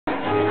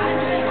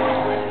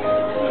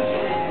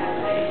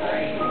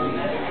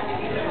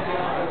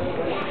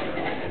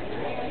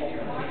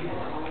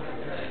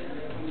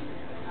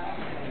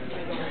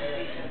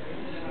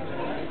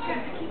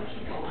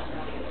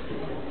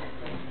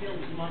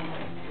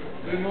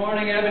Good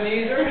morning,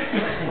 Ebenezer.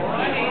 Good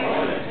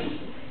morning.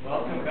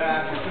 Welcome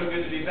back. It's so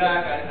good to be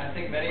back. I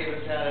think many of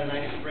us had a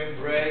nice spring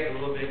break, a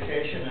little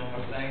vacation, and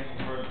we're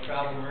thankful for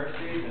travel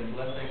mercies and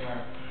blessing our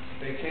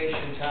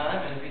vacation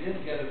time. And if you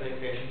didn't get a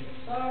vacation,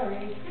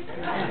 sorry.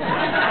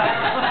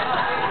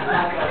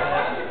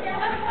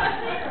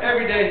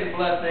 Every day is a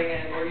blessing,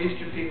 and we're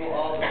Easter people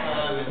all the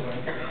time, and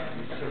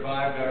we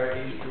survived our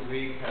Easter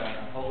week,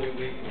 Holy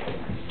Week.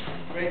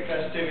 Great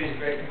festivities,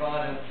 great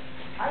fun, and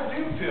I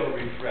do feel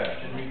refreshed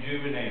and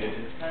rejuvenated.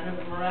 It's kind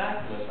of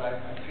miraculous.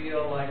 I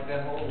feel like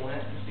that whole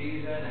Lent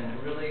season, and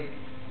it really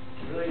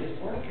is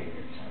working.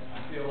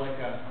 I feel like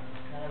a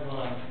kind of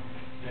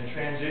in a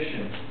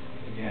transition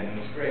again, and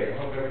it's great. I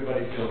hope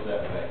everybody feels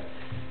that way.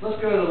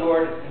 Let's go to the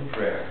Lord in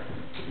prayer.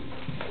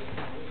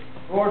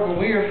 Lord, when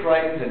we are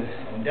frightened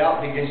and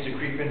doubt begins to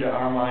creep into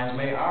our minds,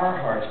 may our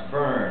hearts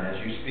burn as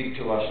you speak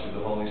to us through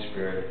the Holy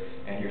Spirit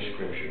and your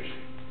scriptures.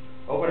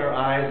 Open our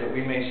eyes that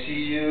we may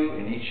see you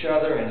in each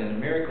other and in the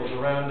miracles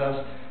around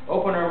us.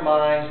 Open our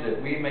minds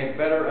that we may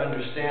better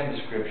understand the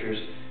scriptures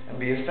and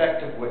be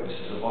effective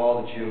witnesses of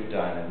all that you have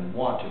done and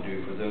want to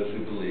do for those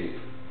who believe.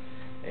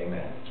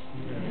 Amen.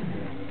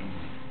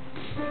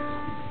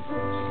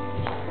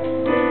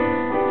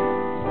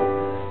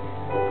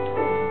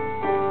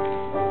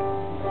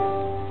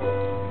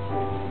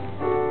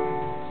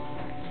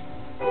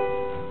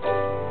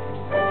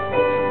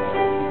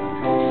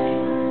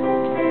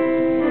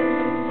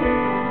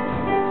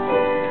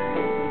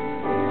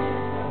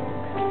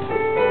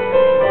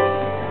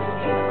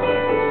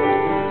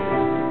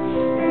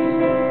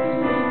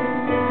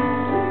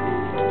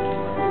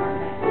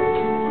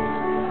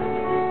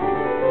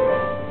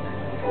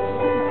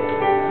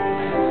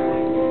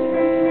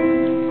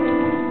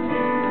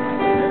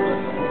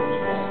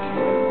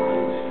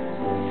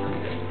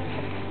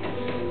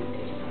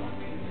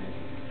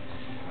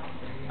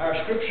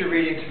 Scripture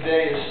reading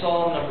today is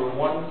Psalm number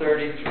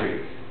 133.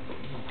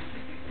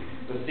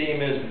 The theme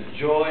is the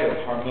joy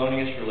of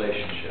harmonious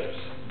relationships.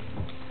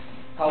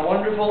 How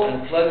wonderful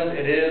and pleasant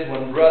it is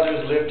when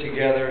brothers live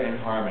together in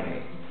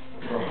harmony.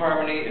 For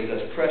harmony is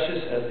as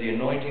precious as the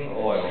anointing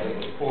oil that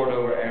was poured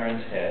over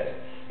Aaron's head,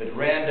 that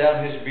ran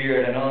down his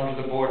beard and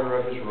onto the border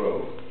of his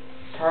robe.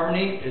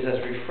 Harmony is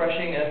as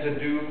refreshing as the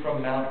dew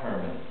from Mount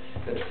Hermon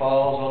that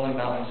falls on the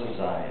mountains of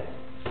Zion.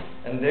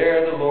 And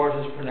there the Lord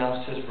has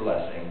pronounced his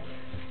blessing,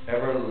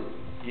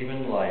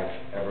 even life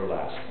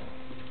everlasting.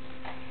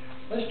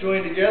 Let's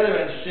join together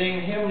and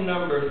sing hymn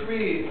number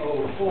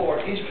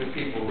 304, Easter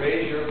People,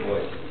 Raise Your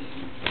Voices.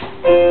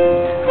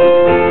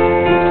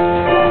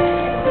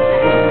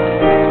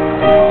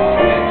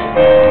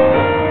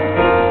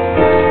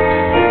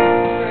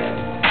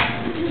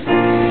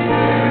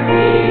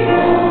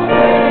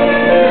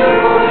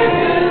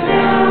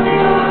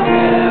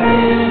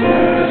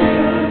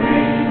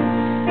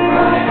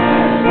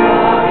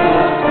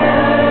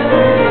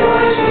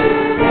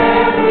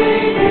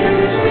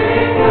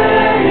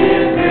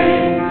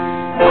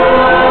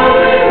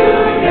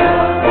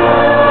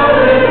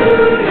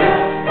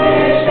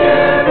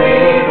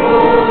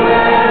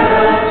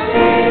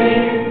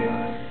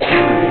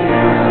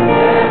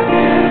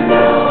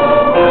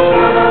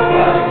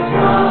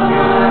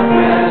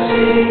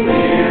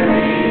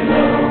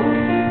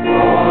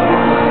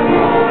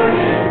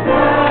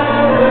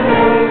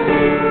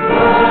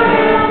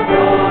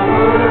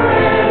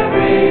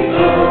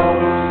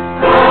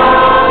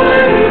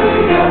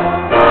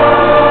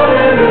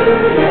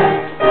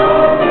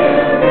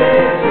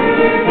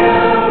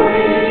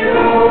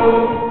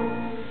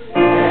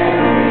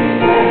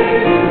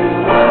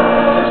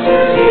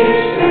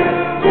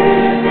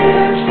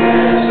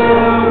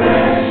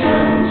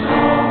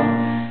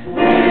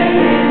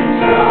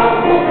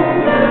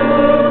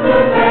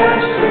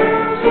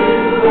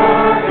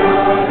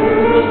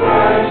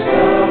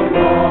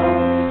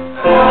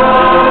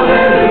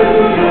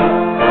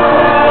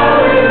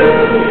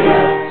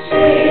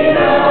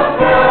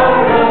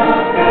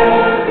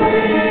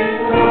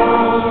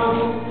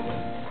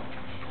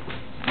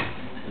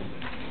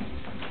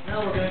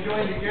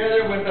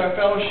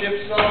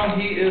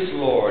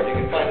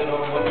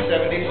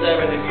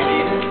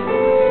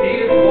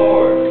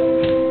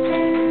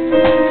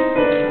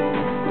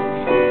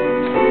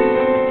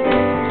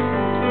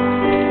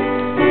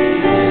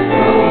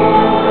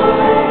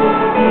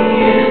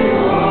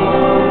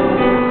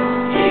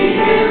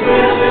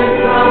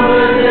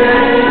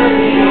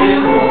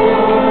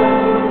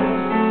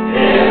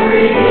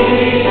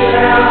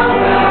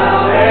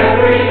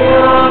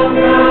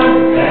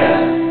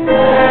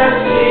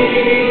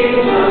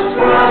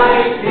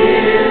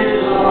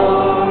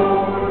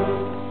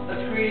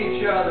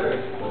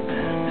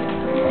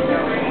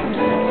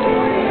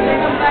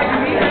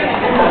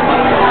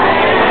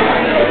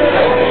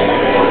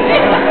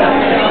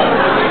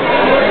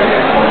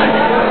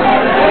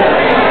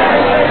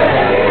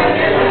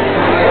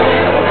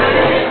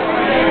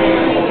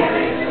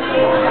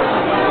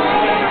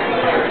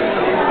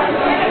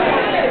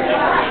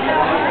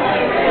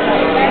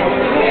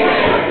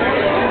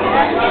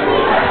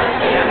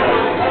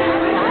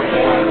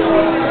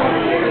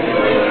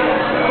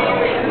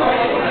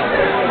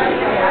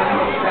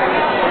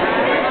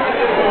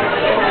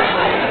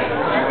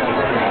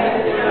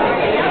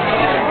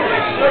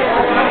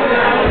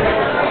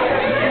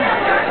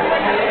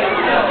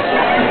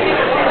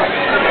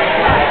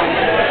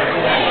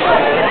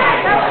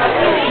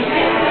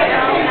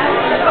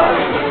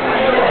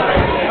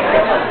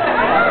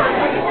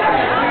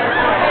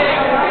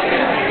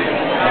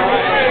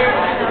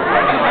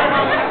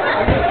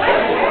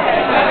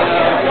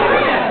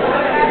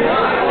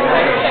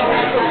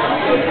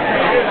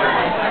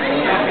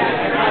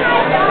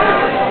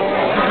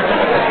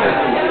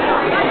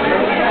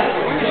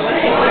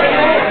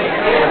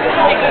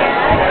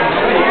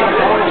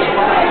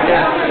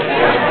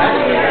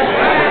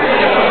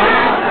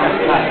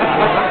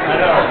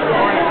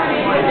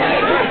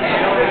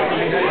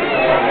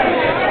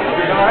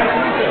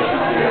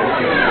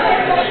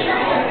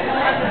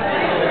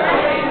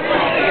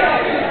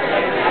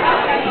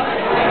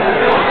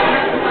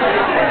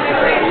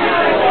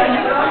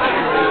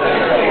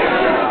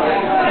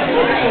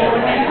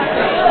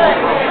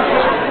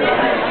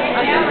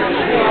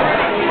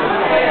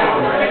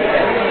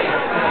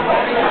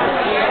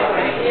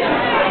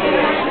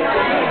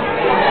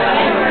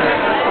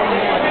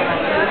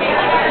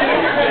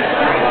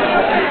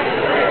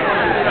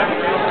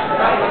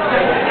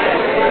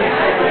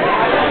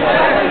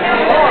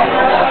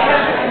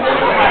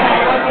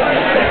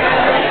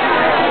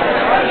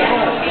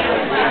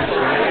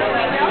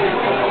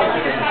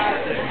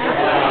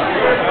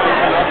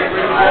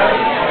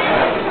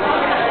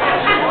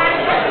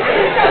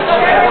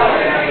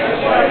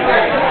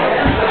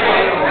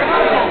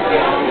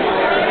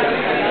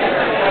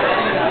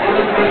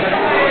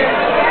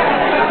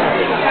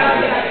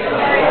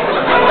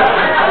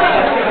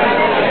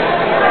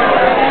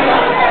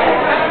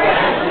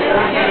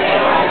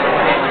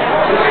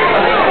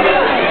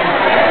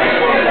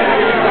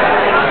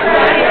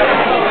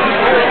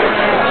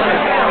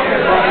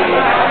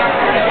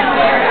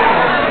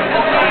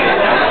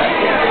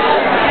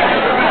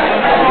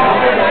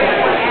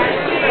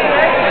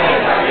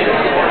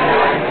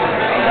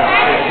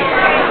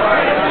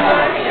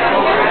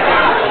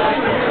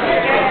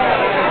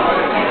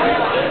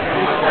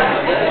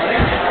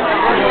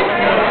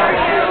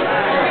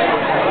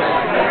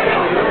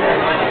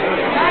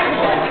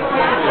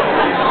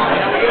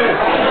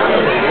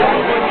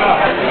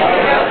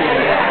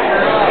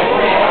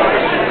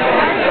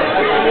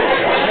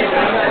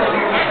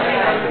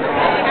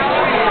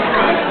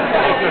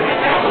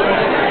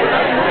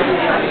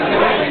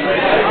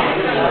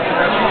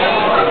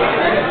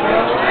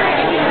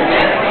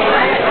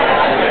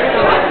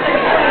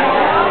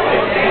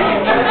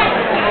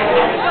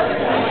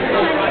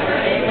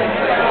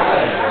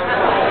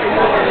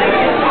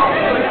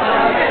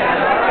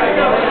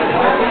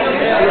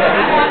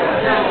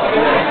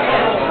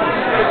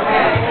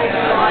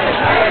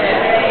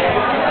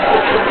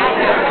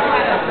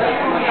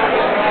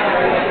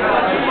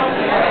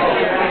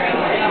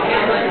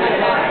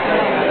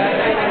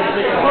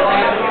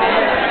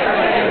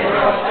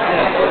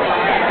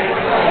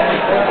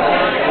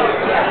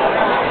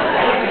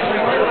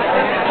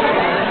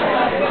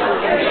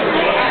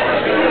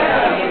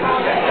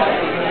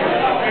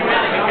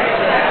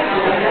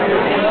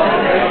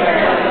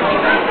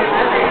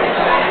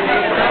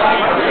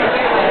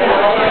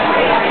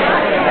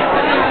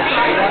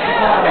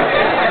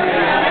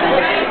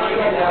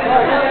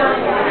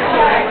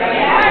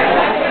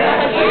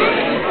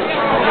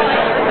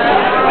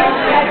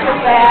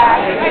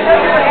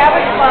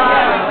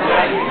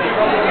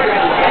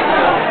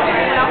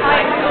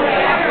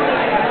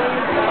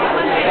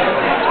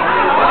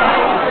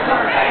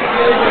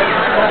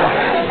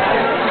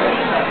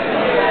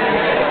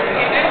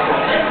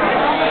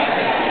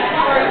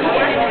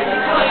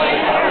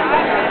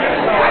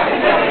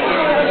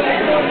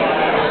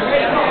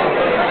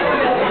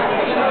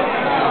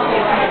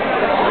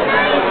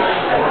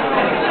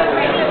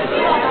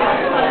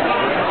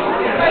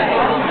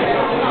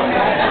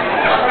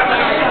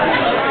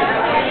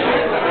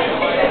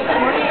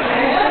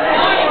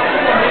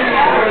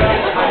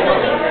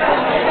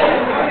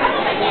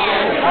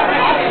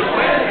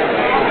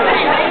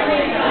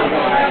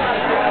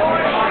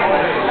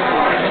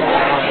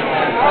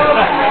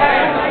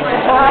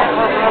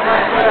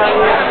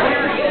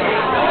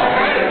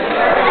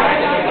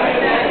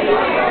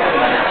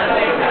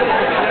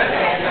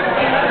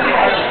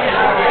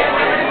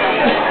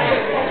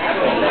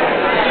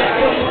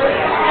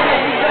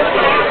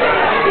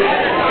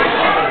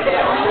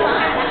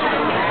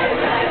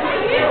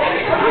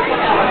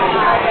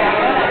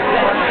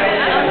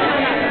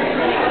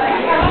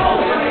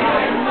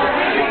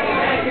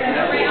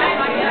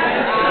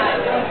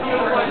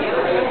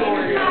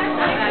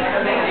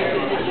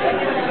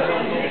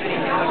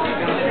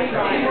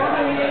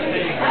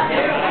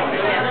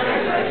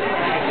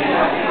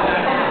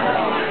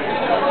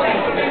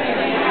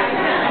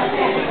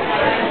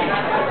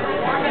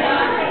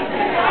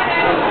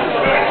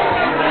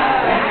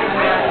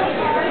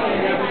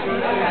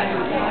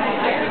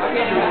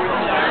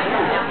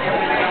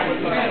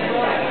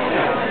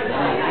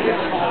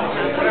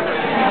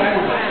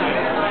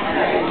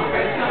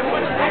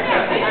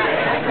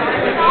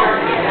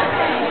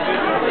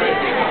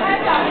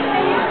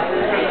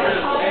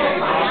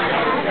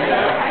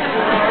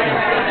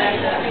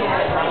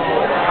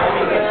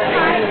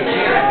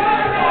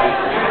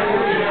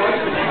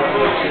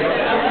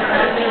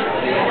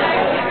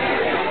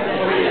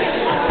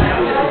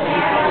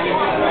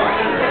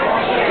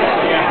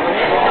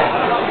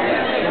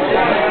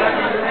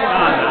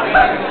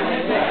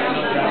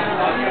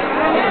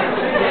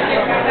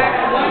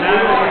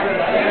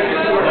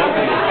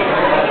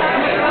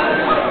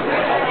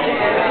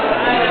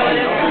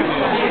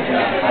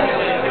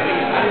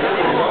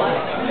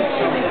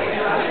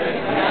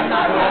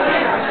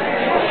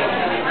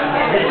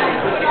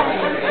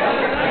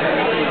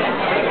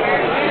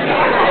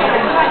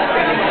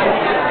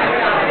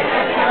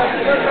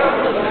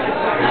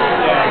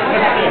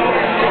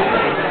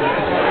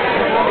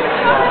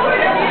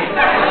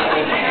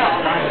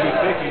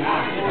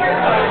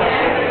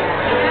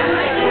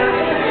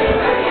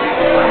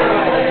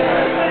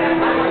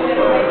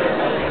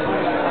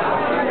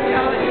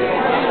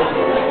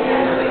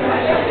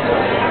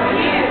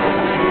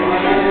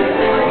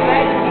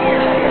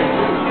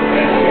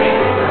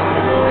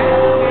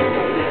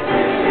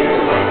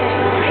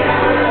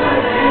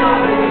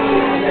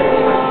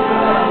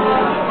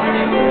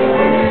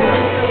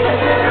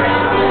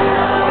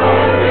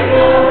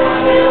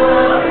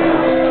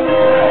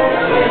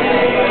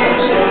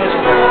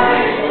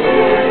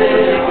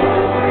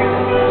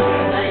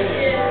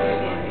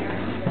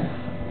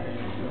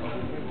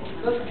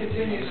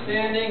 continue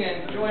standing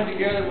and join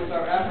together with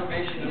our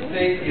affirmation of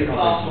faith, The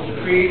Apostles'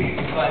 Creed. You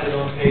can find it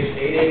on page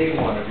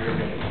 881 of your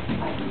hymn.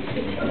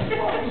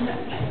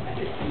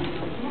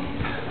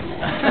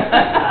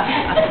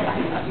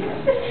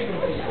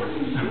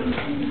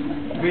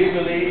 We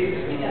believe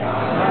in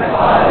God,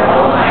 Father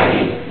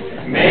Almighty,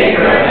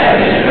 maker of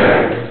heaven and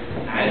earth,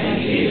 and in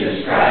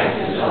Jesus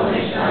Christ, His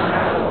only Son,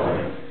 our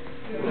Lord,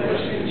 who was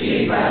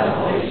conceived by the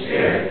Holy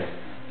Spirit,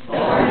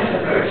 born of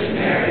the Virgin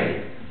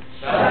Mary,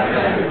 suffered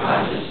under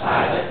Pontius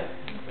Pilate,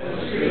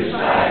 was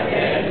crucified,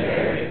 dead, and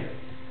buried.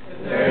 The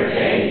third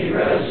day He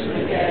rose from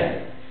the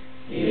dead.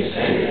 He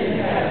ascended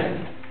into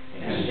heaven,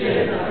 and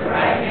sitteth on the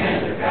right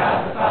hand of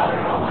God the Father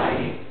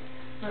Almighty.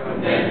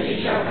 From thence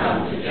He shall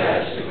come to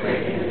judge the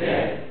quick and the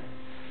dead.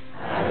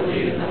 I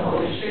believe in the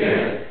Holy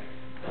Spirit,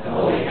 the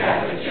Holy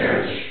Catholic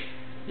Church,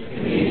 the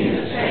communion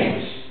of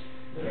saints,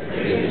 the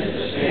forgiveness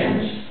of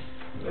sins,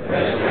 the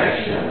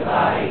resurrection of the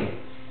body,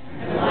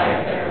 and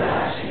life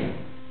everlasting.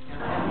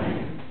 Amen.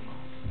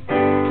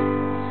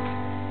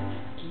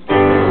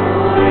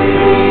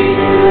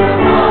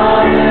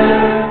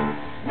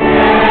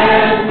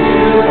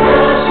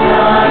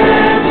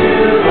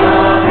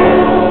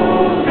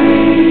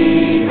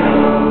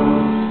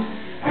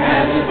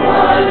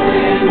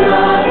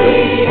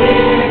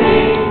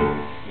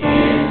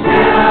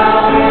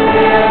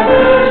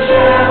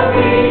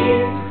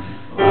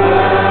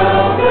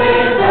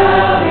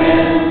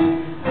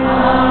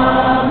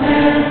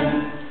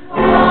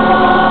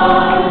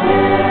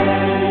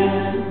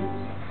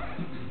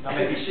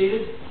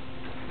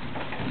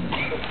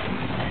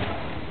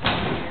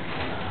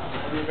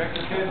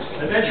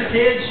 Adventure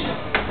kids,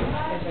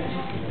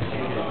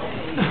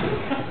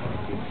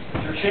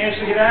 it's your chance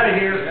to get out of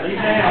here. Leave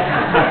now.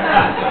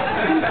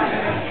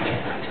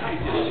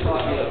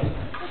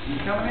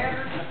 Coming in?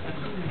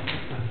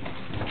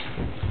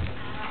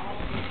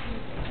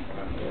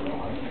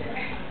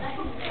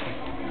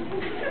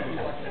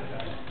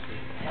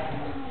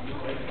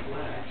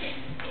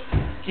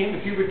 Kim,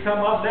 if you would come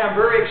up now, I'm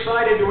very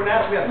excited to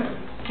announce we have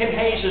Kim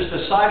Hayes has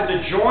decided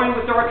to join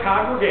with our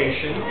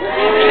congregation.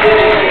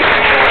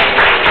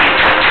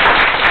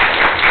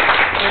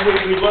 And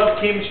we love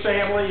Kim's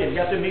family and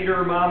got to meet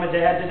her mom and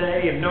dad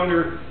today and known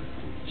her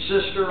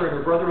sister and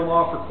her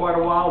brother-in-law for quite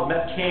a while,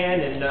 met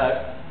Ken, and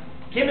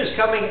Kim is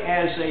coming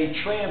as a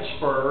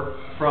transfer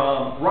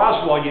from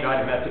Roswell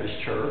United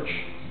Methodist Church.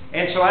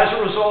 And so as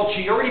a result,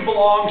 she already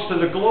belongs to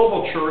the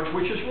global church,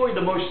 which is really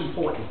the most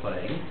important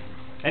thing.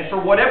 And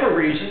for whatever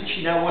reason,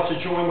 she now wants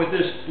to join with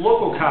this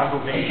local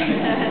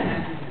congregation.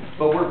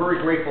 But we're very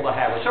grateful to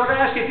have her. So I'm going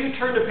to ask you if you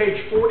turn to page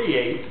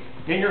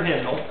 48 in your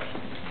hymnal.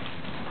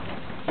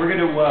 We're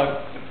going to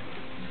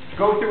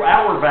go through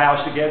our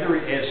vows together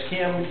as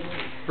Kim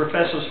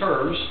professes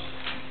hers.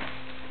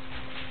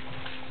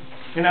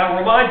 And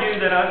I'll remind you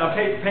that on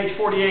page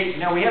 48,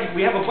 now we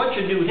have a bunch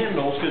of new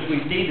hymnals because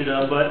we've needed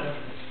them, but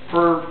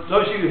for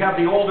those of you who have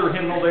the older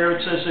hymnal there,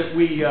 it says that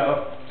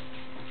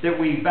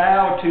we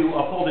vow to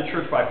uphold the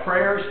church by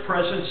prayers,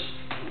 presence,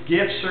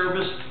 gift,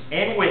 service,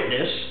 and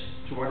witness.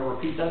 So we're going to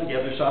repeat that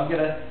together. So I'm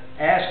going to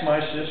ask my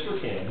sister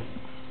Kim,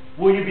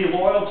 will you be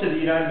loyal to the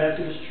United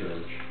Methodist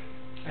Church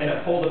and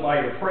uphold it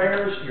by your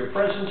prayers, your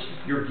presence,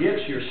 your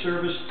gifts, your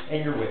service,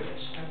 and your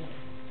witness?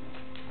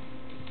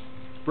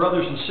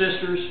 Brothers and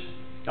sisters,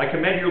 I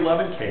commend your love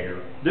and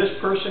care. This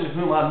person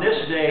whom on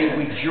this day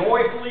we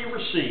joyfully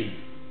receive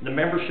the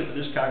membership of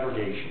this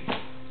congregation.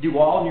 Do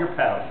all in your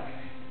power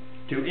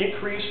to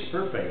increase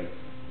her faith,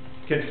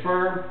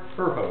 confirm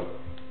her hope,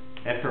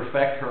 and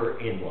perfect her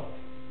in love.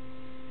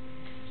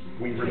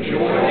 We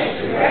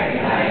rejoice to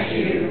recognize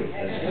you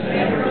as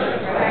members of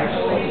Christ's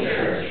Holy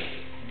Church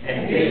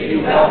and bid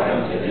you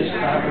welcome to this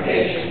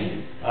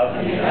congregation of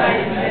the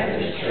United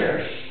Methodist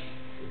Church.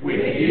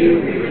 With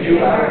you we renew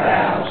our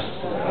vows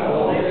to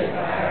uphold it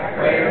by our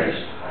prayers,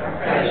 our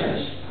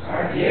presence,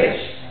 our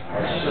gifts,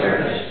 our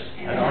service,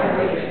 and our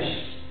witness.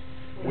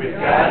 With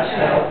God's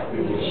help, we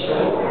will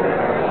so order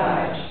our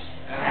lives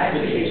after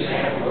the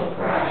example of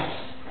Christ,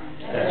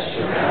 that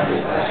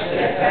surrounded by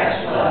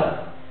steadfast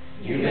love,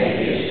 you may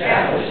be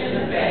established in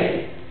the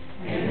faith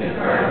and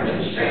confirmed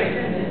and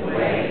strengthened in the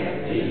way that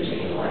leads to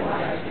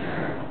life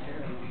eternal.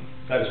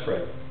 Let us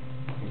pray.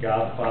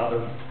 God the Father,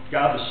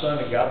 God the Son,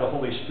 and God the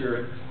Holy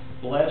Spirit,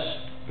 bless,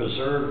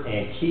 preserve,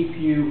 and keep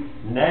you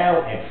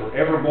now and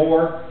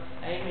forevermore.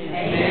 Amen.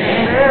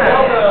 Amen.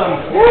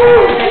 Welcome.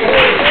 Woo!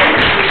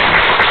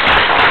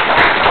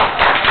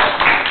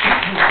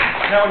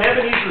 Now, in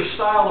Ebenezer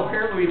style,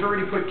 apparently we've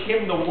already put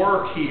Kim to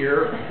work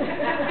here,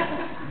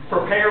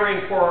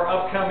 preparing for our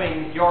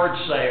upcoming yard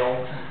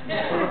sale.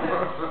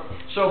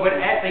 So, but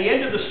at the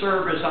end of the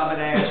service, I'm going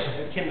to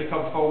ask Kim to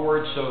come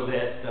forward so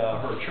that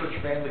her church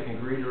family can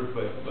greet her,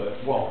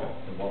 but welcome,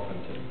 and welcome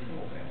to the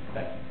whole family.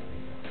 Thank you.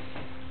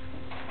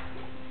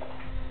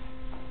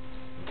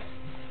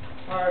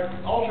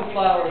 Our altar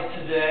flowers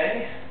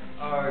today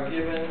are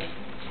given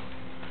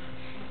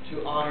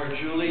to honor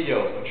Julie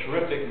Yope, a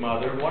terrific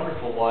mother,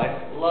 wonderful wife,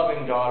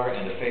 loving daughter,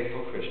 and a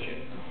faithful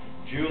Christian.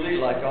 Julie,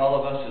 like all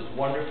of us, is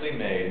wonderfully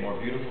made, more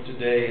beautiful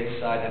today,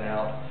 inside and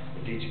out,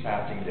 with each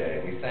passing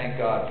day. We thank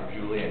God for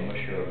Julie and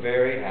wish her a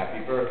very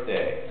happy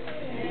birthday.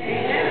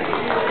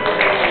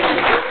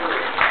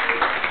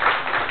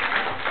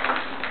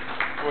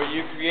 For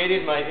you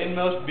created my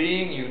inmost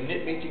being, you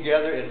knit me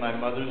together in my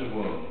mother's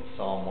womb.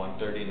 Psalm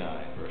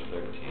 139, verse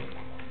 13.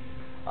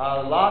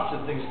 Lots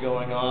of things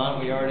going on.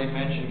 We already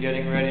mentioned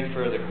getting ready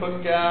for the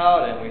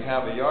cookout, and we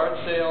have a yard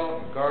sale,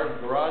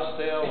 garage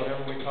sale,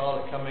 whatever we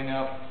call it, coming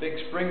up. Big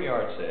spring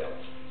yard sale.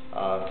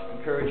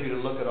 Encourage you to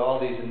look at all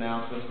these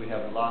announcements. We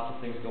have lots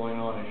of things going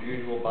on as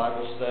usual,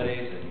 Bible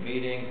studies and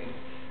meetings, and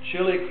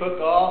chili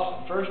cook-offs,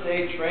 and first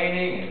aid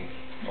training,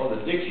 and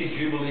the Dixie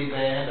Jubilee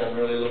Band. I'm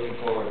really looking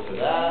forward to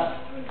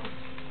that.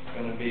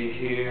 Going to be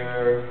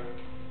here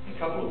in a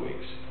couple of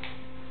weeks.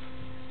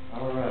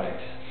 All right.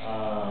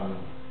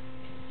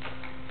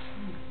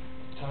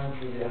 Time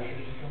for the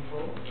ushers to come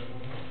forward?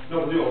 No,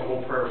 we'll do a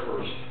little prayer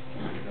first.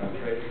 Can I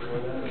pray before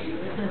that?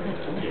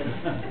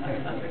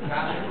 The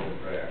pastoral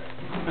prayer.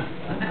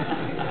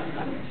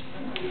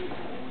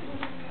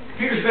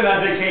 Peter's been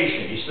on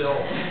vacation. He's still.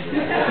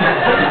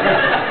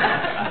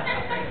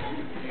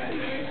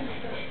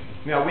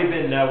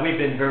 We've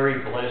been very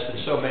blessed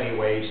in so many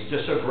ways.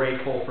 Just so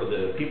grateful for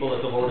the people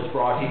that the Lord has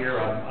brought here.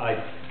 I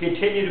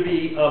continue to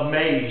be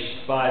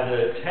amazed by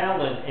the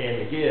talent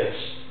and the gifts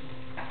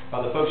by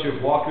the folks who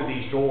have walked through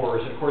these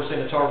doors. Of course, then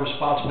it's our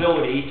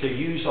responsibility to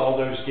use all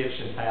those gifts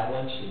and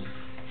talents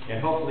and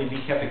hopefully be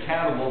kept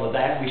accountable to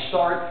that. We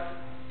start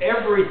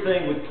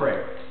everything with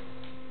prayer.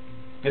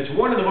 It's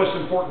one of the most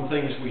important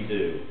things we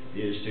do,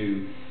 is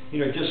to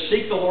just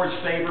seek the Lord's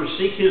favor,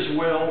 seek His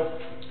will,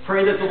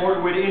 pray that the Lord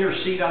would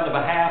intercede on the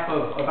behalf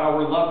of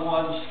our loved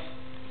ones.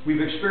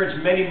 We've experienced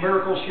many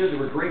miracles here that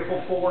we're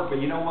grateful for, but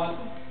you know what?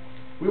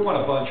 We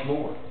want a bunch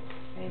more.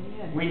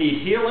 Amen. We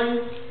need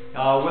healing.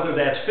 Whether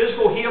that's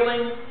physical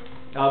healing,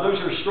 those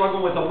who are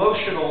struggling with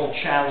emotional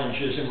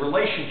challenges and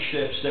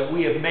relationships that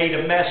we have made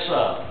a mess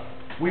of.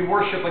 We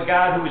worship a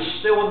God who is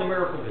still in the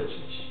miracle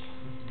business.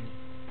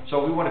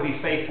 So we want to be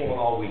faithful in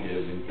all we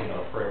do in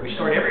our prayer. We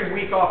start every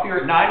week off here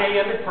at 9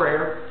 a.m. in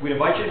prayer. We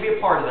invite you to be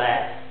a part of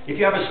that. If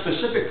you have a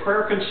specific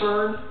prayer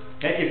concern,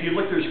 if you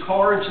look, there's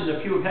cards in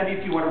the pew of heaven,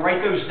 if you want to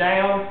write those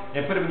down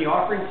and put them in the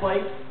offering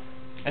plate.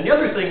 And the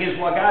other thing is,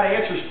 while God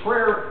answers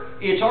prayer,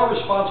 it's our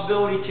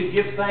responsibility to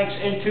give thanks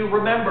and to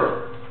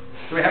remember.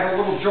 So we have a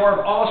little jar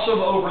of awesome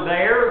over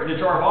there. The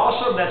jar of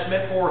awesome, that's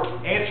meant for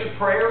answered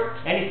prayer.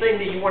 Anything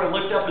that you want to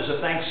lift up as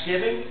a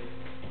thanksgiving.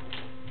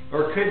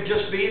 Or it could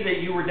just be that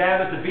you were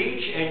down at the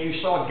beach and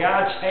you saw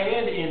God's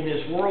hand in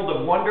this world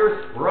of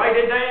wonder. Write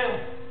it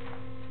down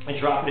and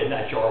drop it in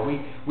that jar.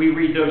 We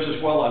read those as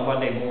well on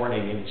Monday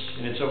morning, and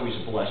it's always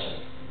a blessing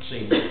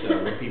seeing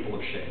what people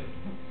have shared.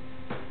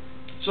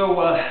 So,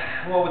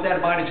 with that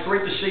in mind, it's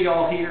great to see you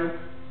all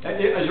here.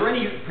 Is there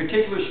any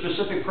particular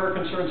specific prayer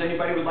concerns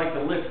anybody would like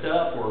to lift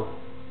up, or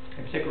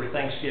a particular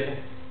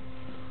Thanksgiving?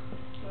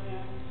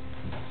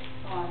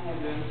 I have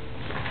the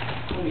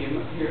podium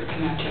up here. Can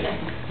I say?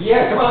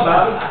 Yeah, come on,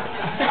 Bobby.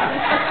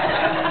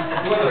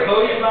 You want the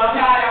podium, Bobby?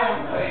 No, I don't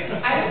want the podium.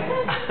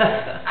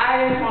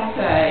 I just want to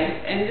say,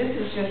 and this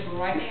is just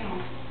right now,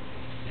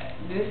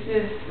 this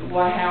is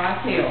how I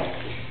feel.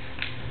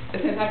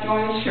 Since I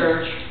joined this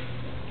church,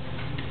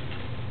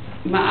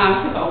 my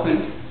eyes have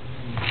opened.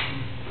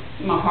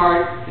 My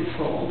heart is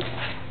full,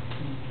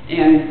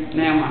 and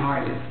now my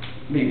heart is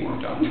being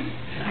worked on.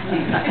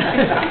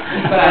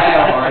 But I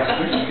have a heart,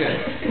 which is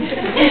good.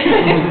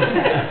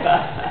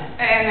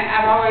 And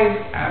I've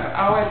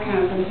always kind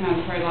of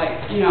sometimes prayed,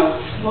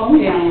 slow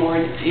me down,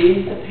 Lord,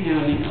 ease the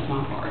pounding of my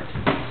heart.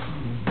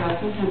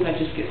 Because sometimes I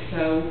just get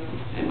so,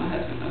 and my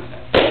husband knows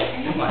that.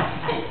 And I'm like,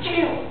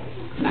 chill.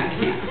 And I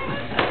can't.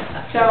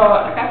 So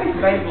I got this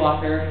beta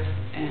blocker,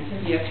 and I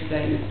took it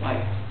yesterday, and it's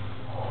like,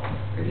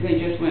 everything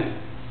just went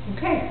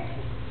okay.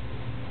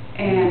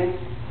 And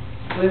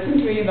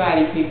listen to your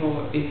body,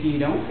 people. If you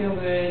don't feel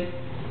good,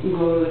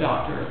 go to the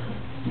doctor.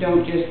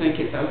 Don't just think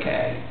it's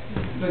okay.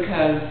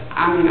 Because,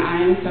 I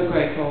am so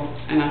grateful,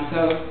 and I'm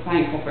so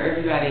thankful for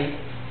everybody.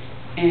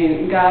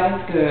 And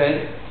God is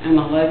good, and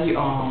I love you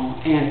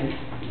all, and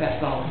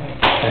that's all I have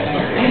to say.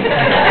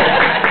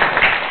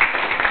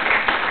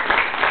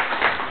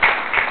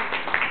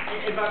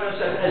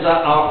 As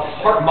a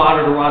heart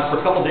monitor on for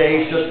a couple of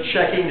days, just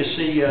checking to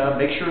see,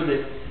 make sure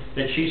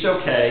that she's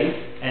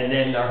okay. And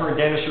then her and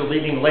Dennis are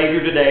leaving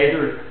later today.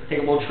 They're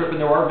taking a little trip in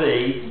their RV.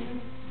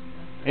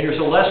 And there's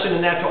a lesson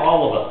in that to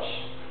all of us.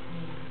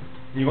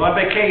 When you go on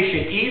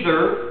vacation,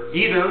 either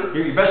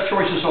your best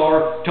choices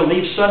are to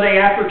leave Sunday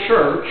after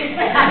church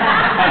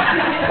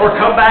or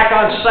come back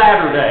on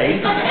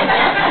Saturday.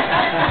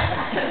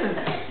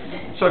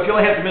 So if you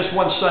only have to miss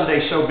one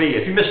Sunday, so be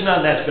it. If you miss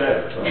none, that's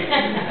better.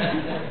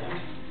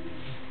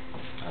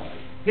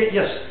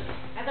 Yes?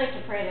 I'd like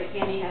to pray that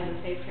Candy has a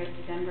safe trip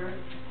to Denver.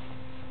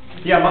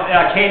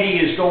 Yeah, Candy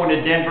is going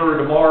to Denver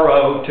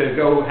tomorrow to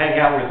go hang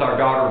out with our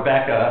daughter,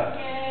 Rebecca.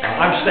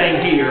 I'm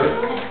staying here.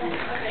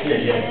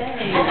 Okay. Yeah.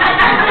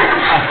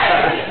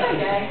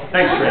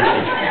 Thanks,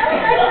 Tracy.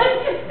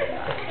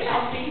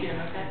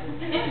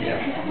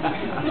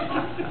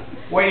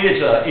 Well,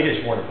 it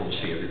is wonderful to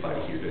see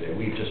everybody here today.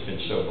 We've just been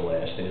so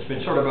blessed, and it's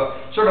been sort of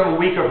a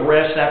week of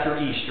rest after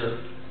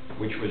Easter,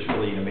 which was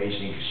really an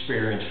amazing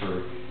experience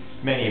for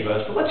many of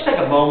us. But let's take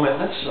a moment.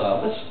 Let's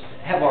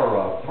have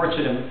our hearts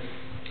in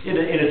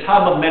a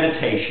time of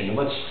meditation, and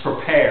let's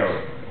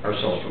prepare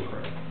ourselves for prayer.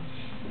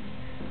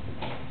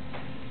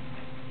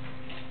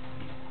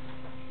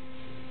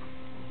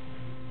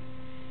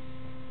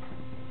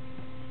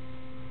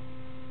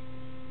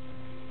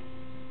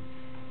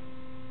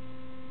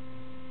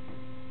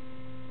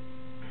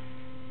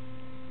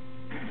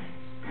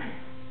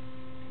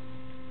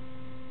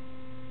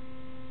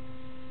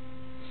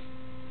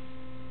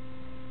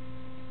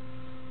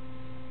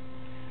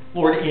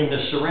 Lord, in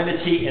the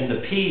serenity and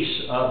the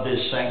peace of this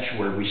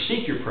sanctuary, we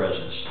seek your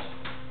presence,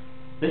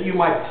 that you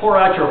might pour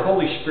out your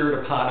Holy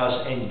Spirit upon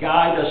us and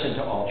guide us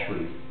into all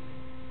truth.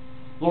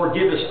 Lord,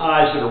 give us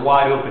eyes that are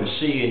wide open to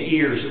see and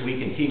ears that we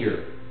can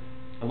hear.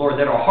 And Lord,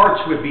 that our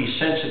hearts would be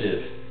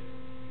sensitive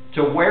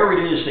to where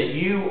it is that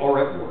you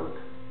are at work,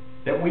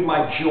 that we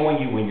might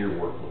join you in your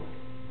work, Lord.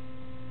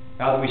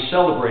 Now that we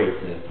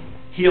celebrate the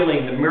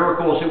healing, the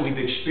miracles that we've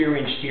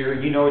experienced here,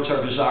 you know it's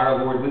our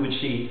desire, Lord, we would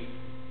see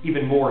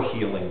even more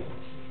healing,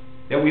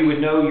 that we would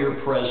know your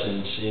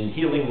presence in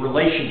healing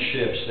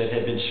relationships that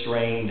have been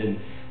strained, and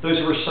those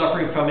who are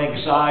suffering from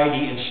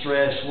anxiety and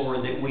stress,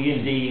 Lord, that we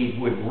indeed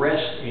would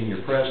rest in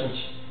your presence.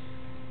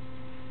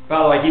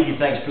 Father, I give you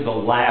thanks for the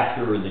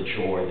laughter and the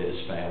joy that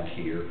is found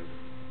here.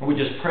 And we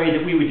just pray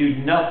that we would do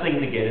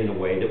nothing to get in the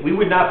way, that we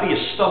would not be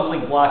a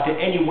stumbling block to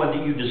anyone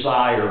that you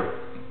desire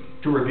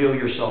to reveal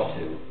yourself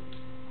to.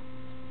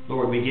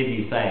 Lord, we give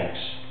you thanks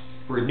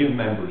for new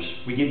members.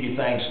 We give you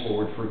thanks,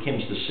 Lord, for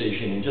Kim's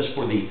decision and just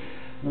for the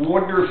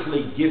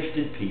wonderfully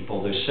gifted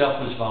people, those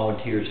selfless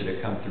volunteers that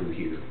have come through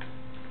here.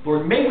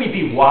 Lord, may we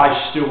be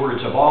wise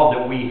stewards of all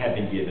that we have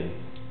been given,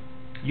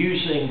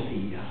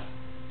 using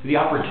the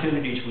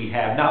opportunities we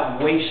have,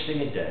 not wasting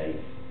a day.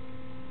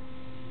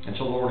 And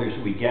so, Lord,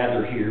 as we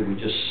gather here, we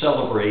just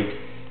celebrate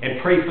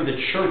and pray for the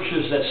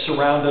churches that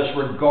surround us,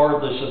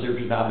 regardless of their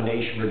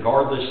denomination,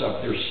 regardless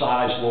of their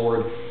size,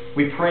 Lord.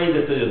 We pray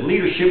that the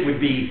leadership would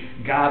be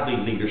godly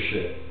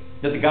leadership,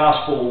 that the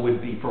gospel would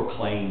be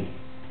proclaimed,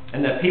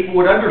 and that people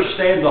would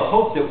understand the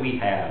hope that we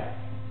have,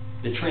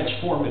 the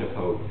transformative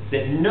hope,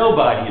 that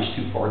nobody is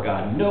too far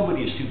gone,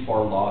 nobody is too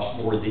far lost,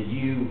 Lord, that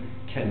you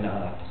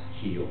cannot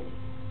heal.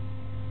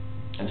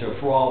 And so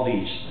for all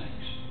these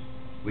things,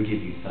 we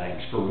give you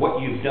thanks for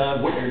what you've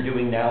done, what you're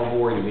doing now,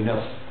 Lord, and we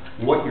know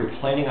what you're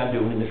planning on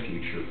doing in the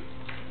future.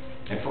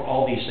 And for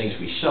all these things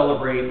we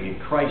celebrate in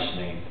Christ's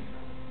name.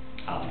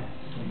 Amen.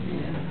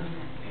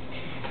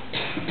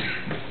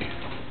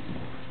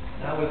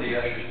 Now would the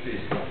ushers please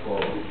come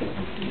forward.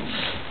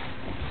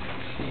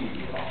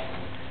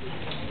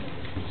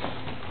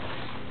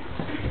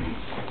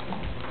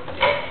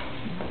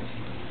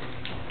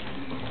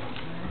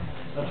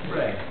 Let's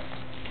pray.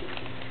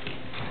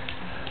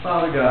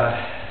 Father God,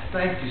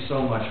 thank you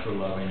so much for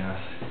loving us.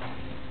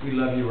 We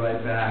love you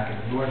right back,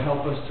 and Lord,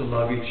 help us to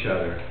love each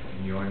other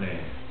in your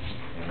name.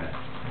 Amen.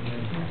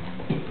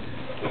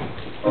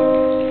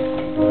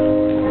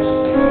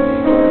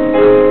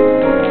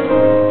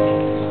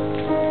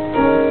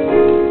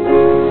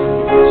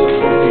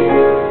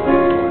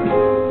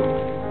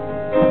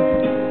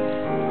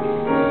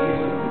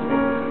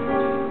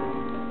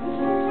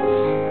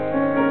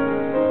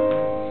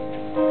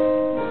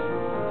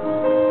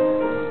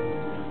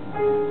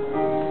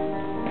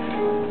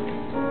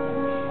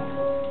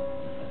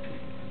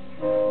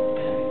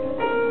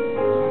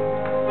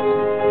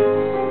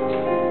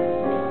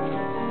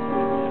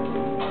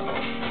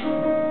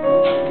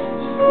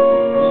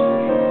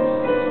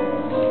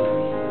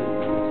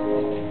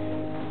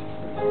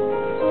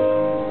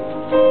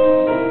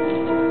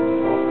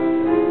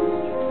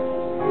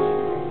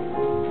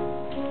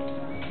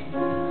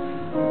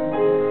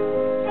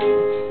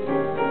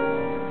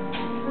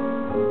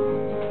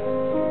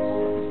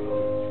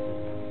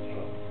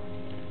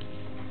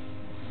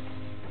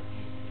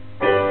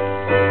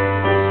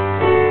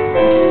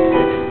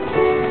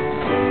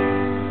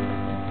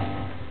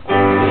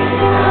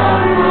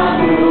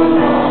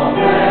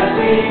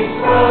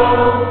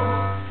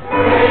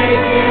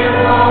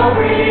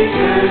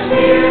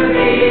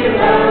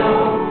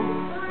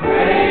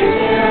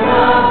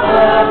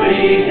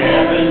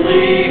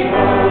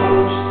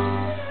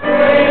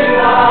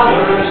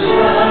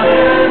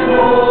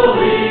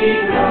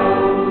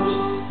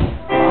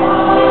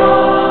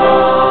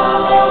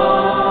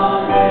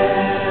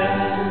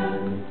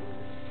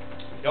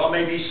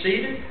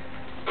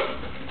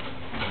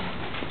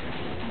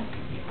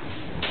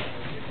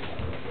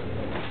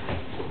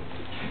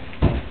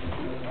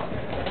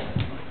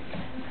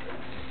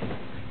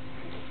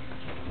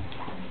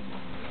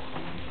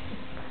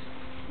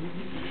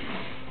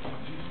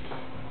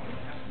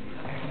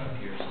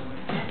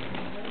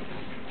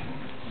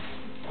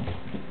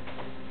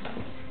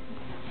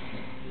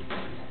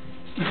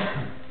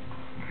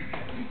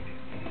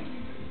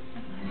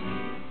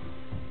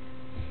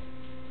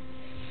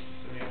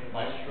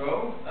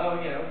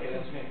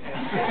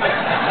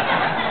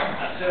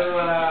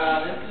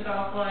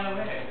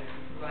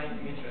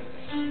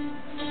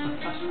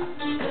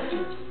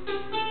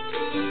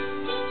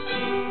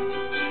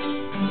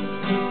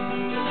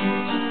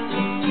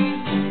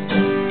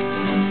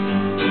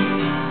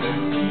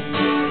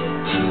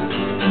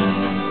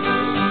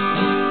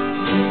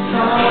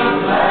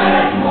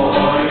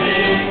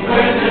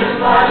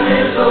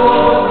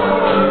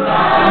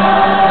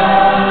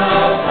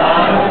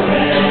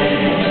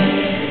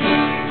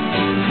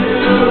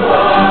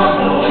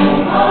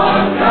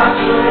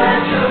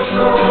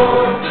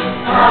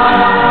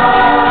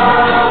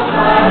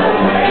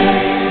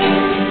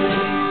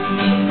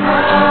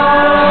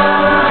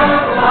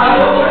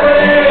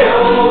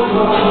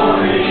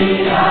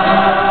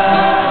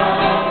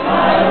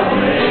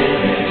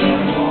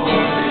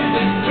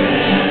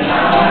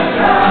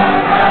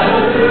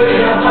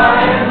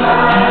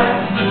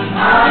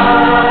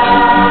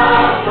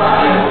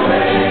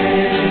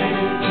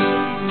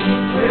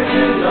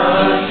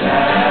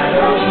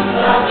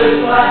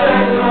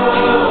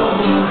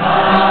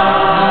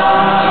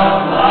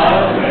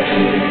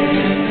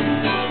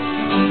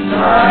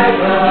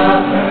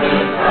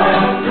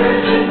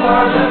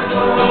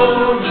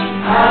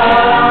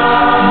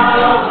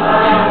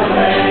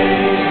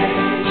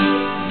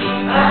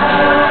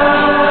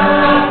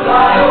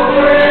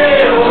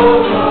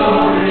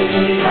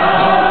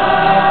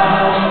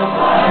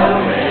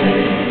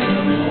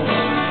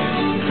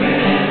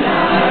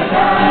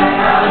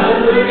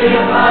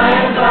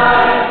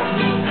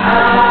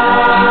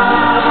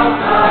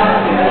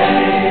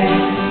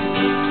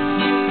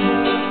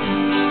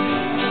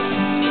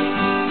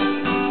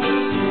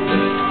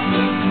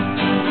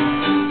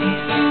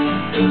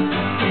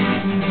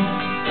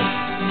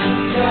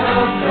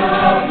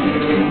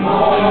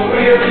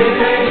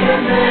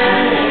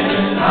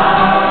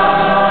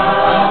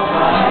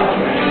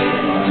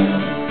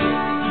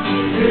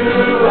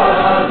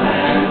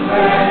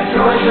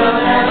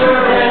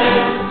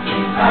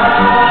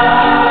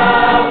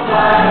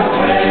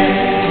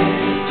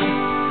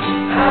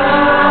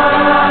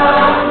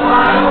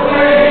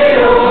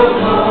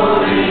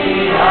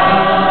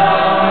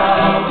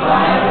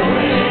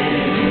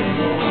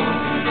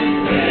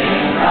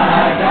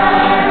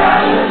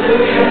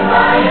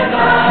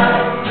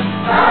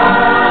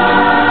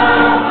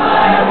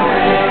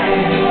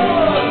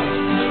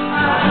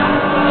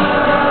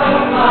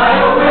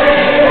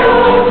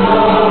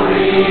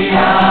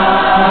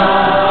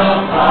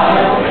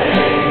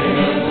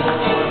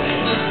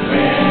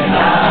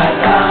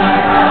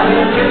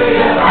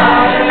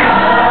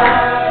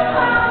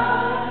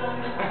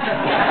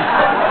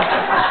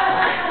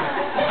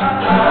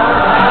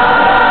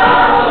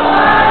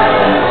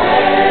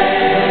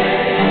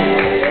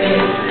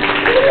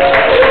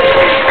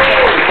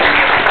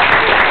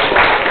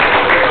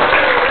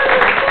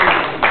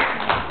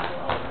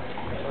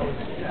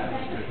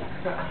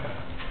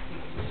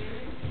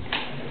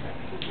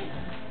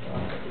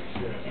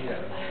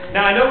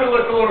 Now, I know we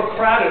look a little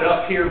crowded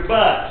up here, but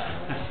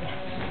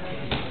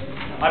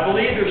I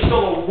believe there's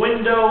still a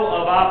window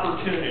of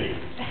opportunity.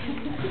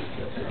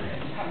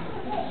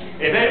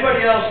 If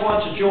anybody else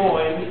wants to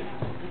join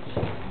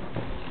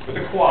with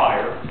the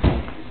choir,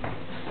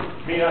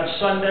 meet on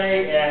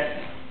Sunday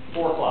at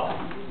 4 o'clock.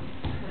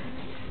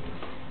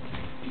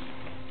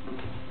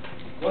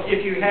 Well,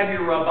 if you have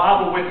your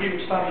Bible with you,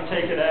 it's time to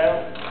take it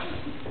out.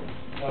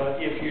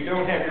 If you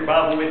don't have your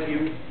Bible with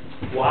you,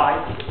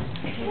 why?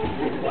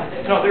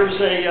 No, there's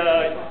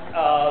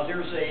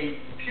a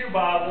pew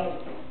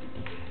Bible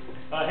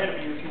ahead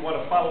of you if you want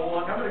to follow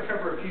along. I'm going to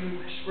cover a few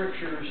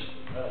scriptures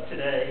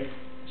today,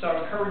 so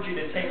I encourage you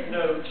to take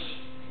notes.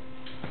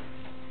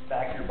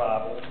 Back your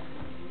Bible.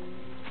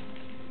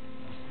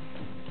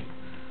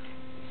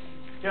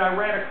 I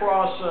ran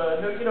across,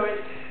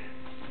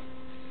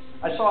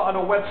 I saw on a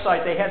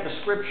website they had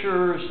the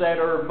scriptures that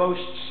are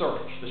most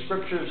searched, the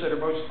scriptures that are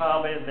most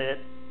common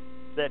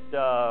that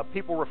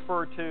people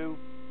refer to,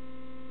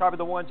 probably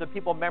the ones that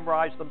people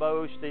memorize the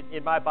most.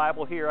 In my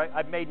Bible here,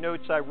 I've made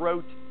notes I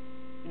wrote,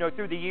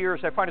 through the years.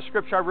 I find a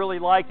scripture I really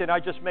liked, and I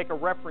just make a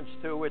reference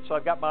to it. So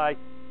I've got my,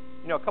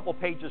 a couple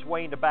pages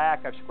way in the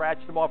back. I've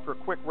scratched them off for a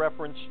quick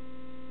reference.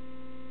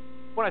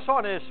 When I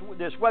saw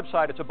this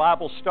website, it's a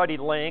Bible study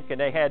link, and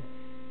they had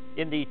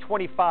in the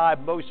 25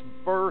 most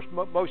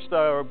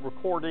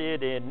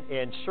recorded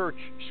and searched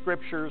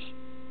scriptures.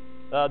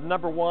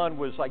 Number one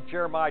was like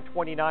Jeremiah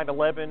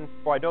 29:11.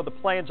 For I know the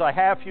plans I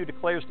have for you,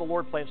 declares the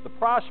Lord, plans to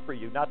prosper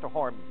you, not to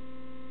harm you,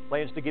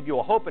 plans to give you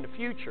a hope in the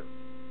future.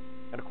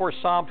 And of course,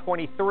 Psalm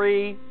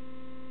 23,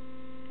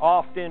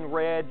 often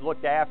read,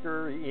 looked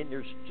after.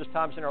 There's just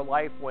times in our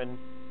life when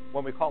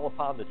we call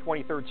upon the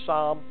 23rd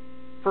Psalm.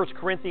 1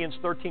 Corinthians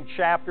 13th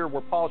chapter,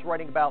 where Paul's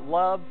writing about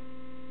love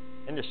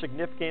and the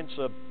significance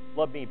of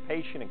love being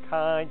patient and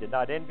kind and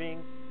not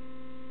envying.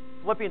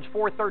 Philippians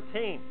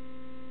 4:13.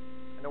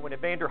 I know when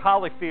Evander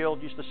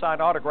Holyfield used to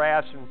sign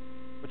autographs and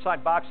would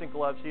sign boxing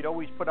gloves, he'd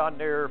always put on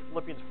there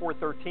Philippians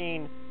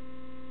 4:13,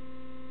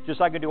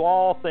 just I can do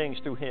all things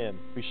through him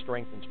who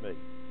strengthens me.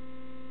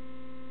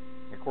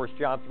 And of course,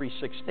 John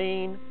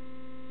 3:16,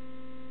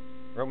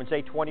 Romans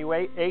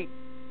 8:28.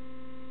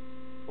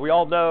 We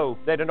all know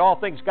that in all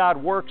things God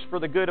works for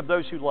the good of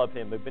those who love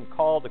him, who've been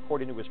called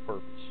according to his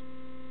purpose.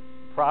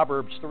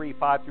 Proverbs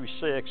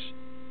 3:5-6,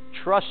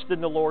 trust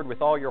in the Lord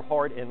with all your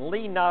heart and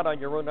lean not on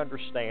your own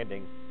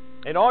understanding.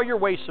 In all your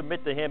ways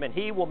submit to him, and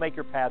he will make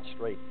your path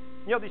straight.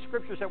 These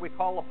scriptures that we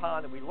call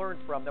upon, that we learn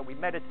from, that we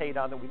meditate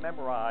on, that we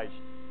memorize.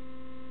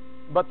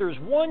 But there's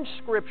one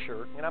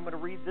scripture, and I'm going to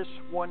read this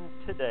one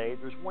today.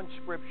 There's one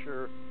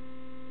scripture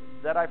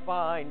that I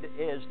find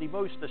is the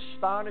most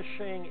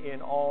astonishing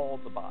in all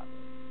the Bible.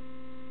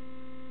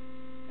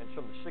 And it's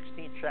from the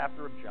 16th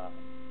chapter of John.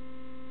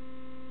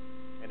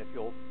 And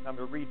I'm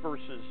going to read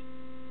verses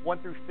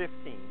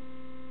 1-15.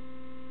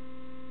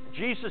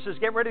 Jesus is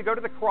getting ready to go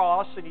to the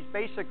cross, and he's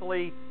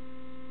basically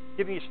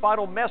giving his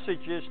final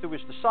messages to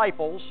his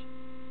disciples.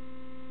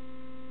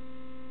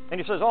 And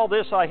he says, all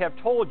this I have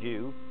told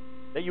you,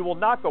 that you will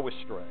not go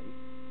astray.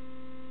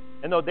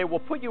 and though they will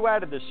put you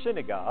out of the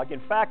synagogue,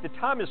 in fact, the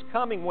time is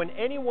coming when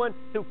anyone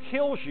who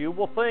kills you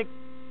will think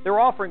they're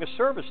offering a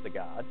service to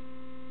God.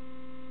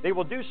 They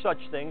will do such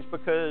things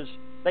because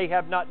they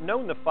have not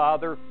known the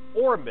Father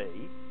or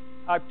me.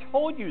 I've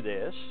told you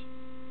this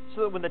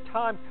so that when the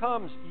time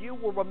comes, you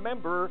will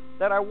remember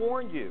that I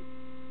warned you.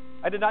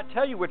 I did not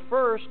tell you at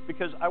first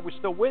because I was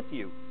still with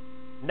you.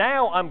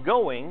 Now I'm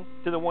going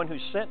to the one who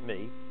sent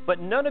me, but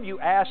none of you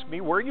ask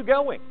me, where are you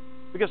going?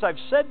 Because I've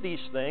said these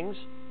things,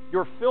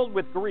 you're filled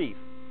with grief.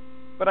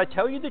 But I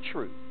tell you the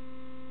truth.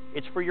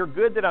 It's for your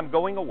good that I'm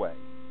going away.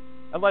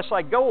 Unless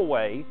I go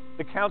away,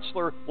 the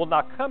counselor will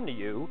not come to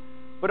you,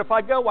 but if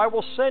I go, I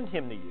will send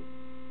him to you.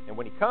 And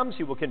when he comes,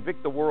 he will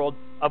convict the world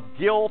of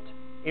guilt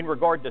in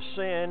regard to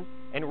sin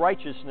and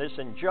righteousness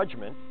and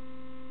judgment.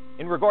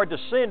 In regard to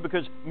sin,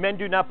 because men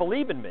do not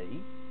believe in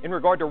me. In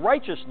regard to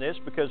righteousness,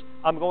 because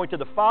I'm going to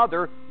the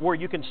Father where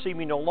you can see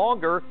me no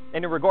longer.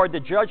 And in regard to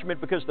judgment,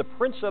 because the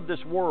prince of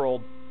this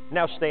world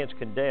now stands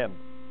condemned.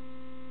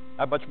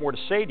 I have much more to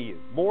say to you,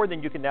 more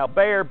than you can now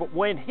bear, but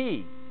when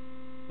he,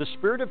 the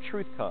Spirit of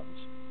truth, comes,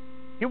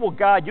 he will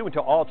guide you into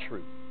all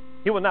truth.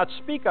 He will not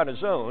speak on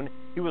his own.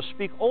 He will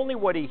speak only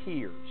what he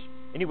hears,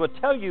 and he will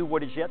tell you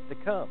what is yet to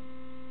come.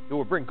 He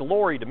will bring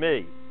glory to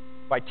me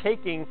by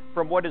taking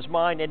from what is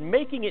mine and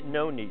making it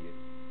known to you.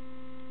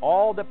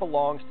 All that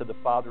belongs to the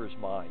Father is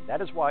mine.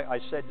 That is why I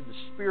said to the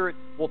Spirit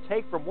will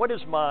take from what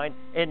is mine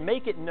and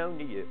make it known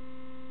to you.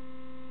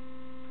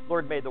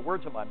 Lord, may the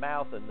words of my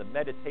mouth and the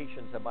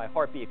meditations of my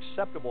heart be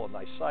acceptable in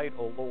thy sight,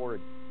 O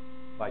Lord,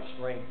 my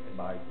strength and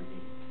my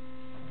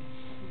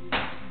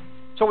redeemer.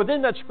 So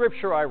within that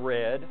scripture I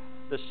read,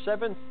 the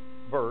 7th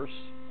verse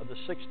of the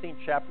 16th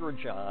chapter of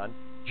John,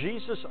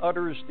 Jesus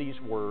utters these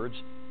words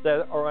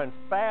that are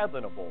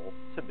unfathomable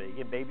to me,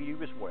 and maybe you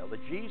as well. That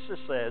Jesus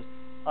says,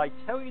 I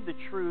tell you the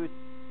truth,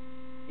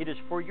 it is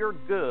for your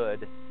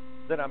good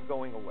that I'm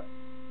going away.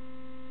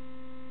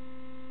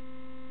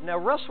 Now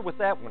wrestle with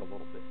that one a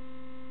little bit.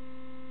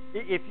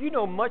 If you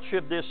know much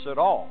of this at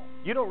all,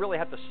 you don't really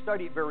have to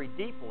study it very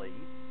deeply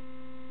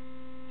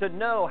to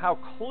know how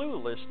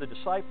clueless the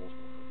disciples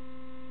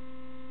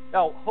were,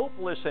 how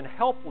hopeless and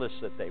helpless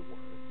that they were.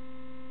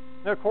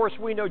 Now, of course,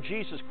 we know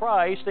Jesus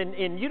Christ,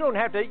 and you don't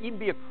have to even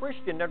be a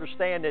Christian to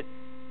understand that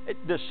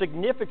the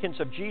significance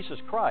of Jesus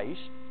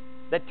Christ,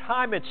 that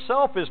time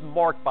itself is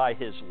marked by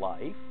his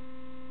life,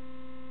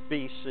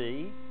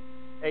 BC,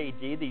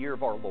 AD, the year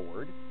of our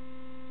Lord.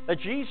 That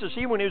Jesus,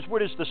 even when he was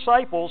with his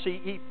disciples,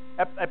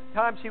 at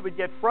times he would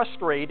get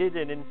frustrated,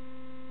 and in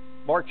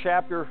Mark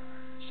chapter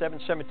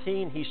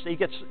 7:17, he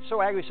gets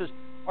so angry, he says,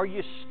 are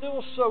you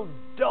still so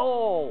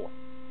dull?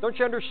 Don't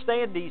you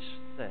understand these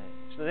things?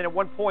 And then at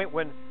one point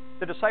when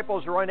the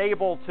disciples are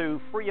unable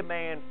to free a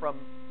man from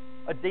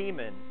a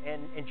demon,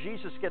 and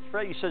Jesus gets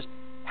ready, he says,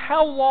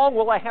 how long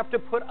will I have to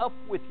put up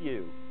with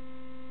you?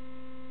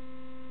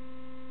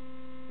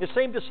 The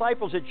same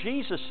disciples that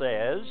Jesus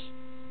says,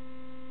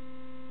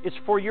 it's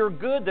for your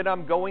good that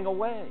I'm going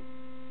away.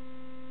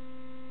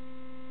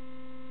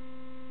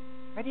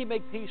 How do you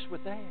make peace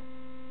with that?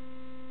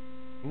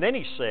 And then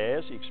he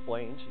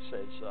explains,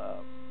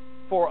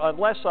 for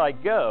unless I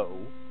go,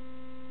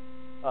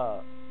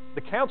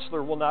 the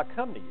counselor will not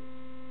come to you.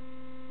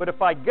 But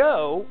if I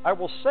go, I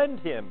will send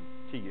him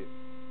to you.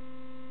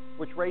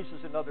 Which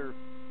raises another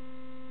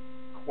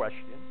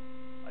question.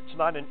 It's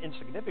not an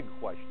insignificant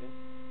question.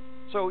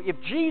 So if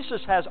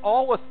Jesus has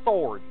all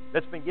authority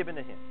that's been given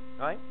to him,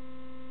 right?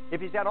 If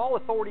he's got all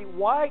authority,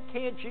 why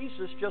can't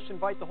Jesus just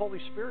invite the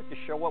Holy Spirit to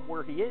show up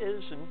where he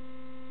is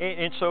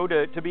and so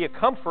to be a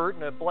comfort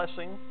and a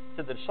blessing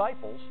to the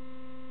disciples?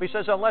 But he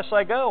says, unless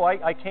I go,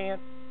 I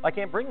can't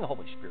bring the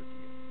Holy Spirit to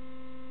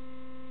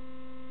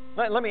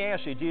you. Let me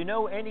ask you, do you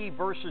know any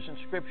verses in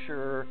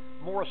Scripture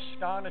more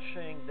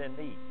astonishing than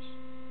these?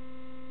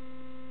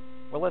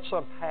 Well, let's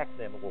unpack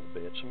them a little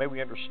bit so maybe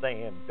we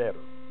understand better.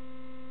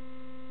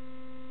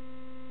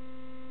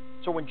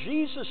 So when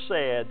Jesus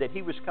said that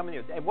he was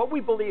coming, and what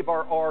we believe,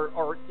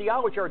 our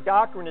theology, our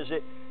doctrine is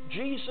that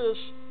Jesus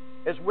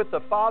is with the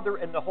Father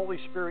and the Holy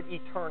Spirit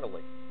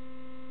eternally.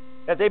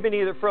 That they've been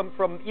either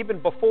from even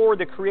before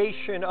the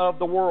creation of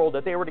the world,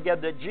 that they were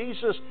together, that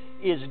Jesus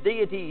is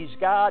deity, he's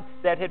God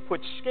that had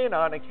put skin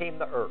on and came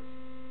to earth.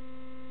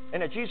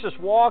 And that Jesus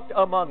walked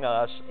among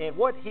us, and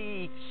what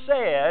he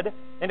said,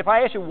 and if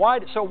I ask you why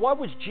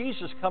was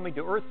Jesus coming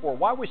to earth for?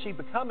 Why was he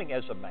becoming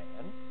as a man?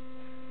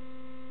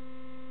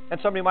 And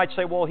somebody might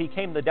say, well, he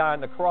came to die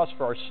on the cross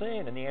for our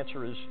sin, and the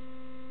answer is,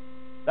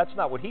 that's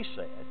not what he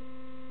said.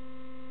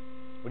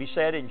 What he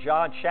said in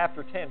John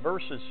chapter 10,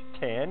 verses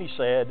 10, he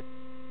said,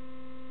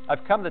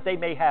 I've come that they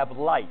may have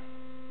life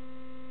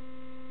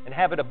and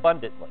have it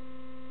abundantly.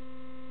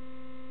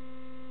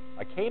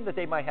 I came that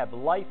they might have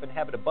life and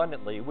have it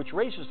abundantly, which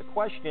raises the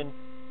question,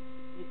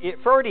 if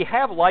I already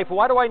have life,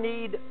 why do I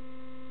need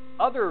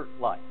other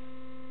life?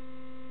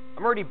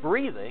 I'm already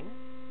breathing.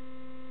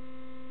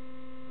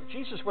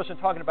 Jesus wasn't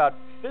talking about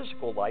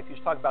physical life, he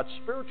was talking about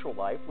spiritual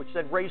life, which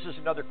then raises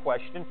another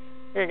question.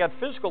 Hey, I got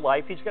physical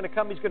life. He's going to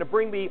come. He's going to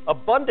bring me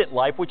abundant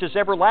life, which is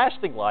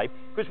everlasting life.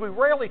 Because we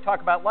rarely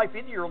talk about life.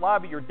 Either you're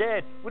alive or you're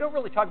dead. We don't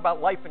really talk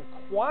about life in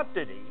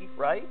quantity,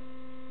 right?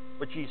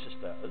 But Jesus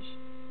does.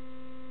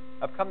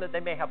 I've come that they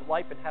may have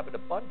life and have it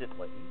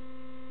abundantly.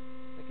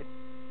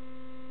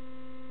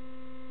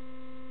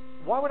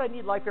 Why would I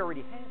need life I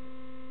already have?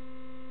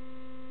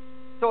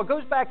 So it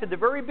goes back to the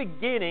very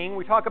beginning.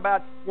 We talk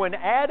about when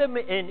Adam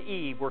and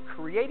Eve were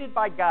created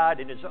by God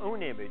in His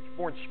own image,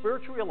 born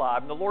spiritually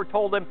alive, and the Lord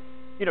told them,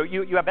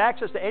 you have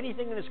access to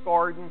anything in this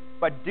garden,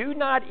 but do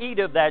not eat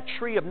of that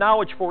tree of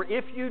knowledge, for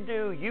if you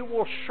do, you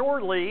will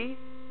surely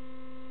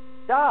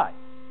die.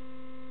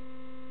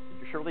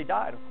 You surely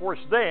die. And of course,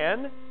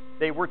 then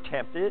they were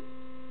tempted.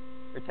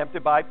 They're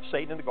tempted by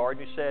Satan in the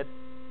garden, who said,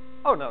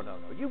 "Oh, no,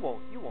 you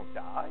won't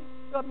die.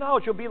 You have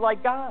knowledge. You'll be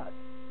like God."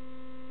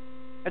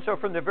 And so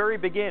from the very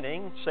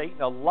beginning,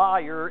 Satan, a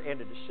liar and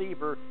a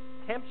deceiver,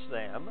 tempts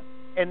them,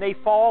 and they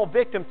fall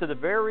victim to the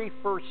very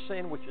first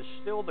sin, which is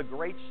still the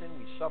great sin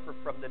we suffer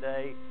from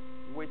today,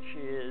 which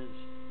is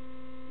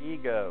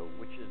ego,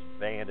 which is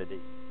vanity.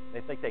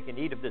 They think they can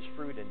eat of this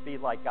fruit and be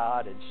like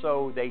God, and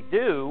so they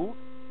do,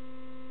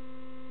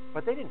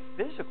 but they didn't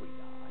physically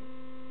die.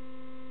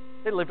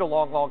 They lived a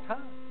long, long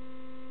time.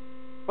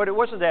 But it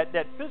wasn't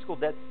that physical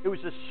death. It was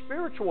a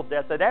spiritual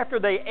death that after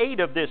they ate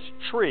of this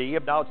tree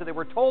of knowledge that they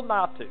were told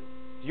not to,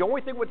 the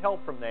only thing would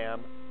help from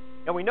them.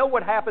 And we know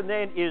what happened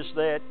then is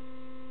that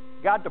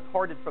God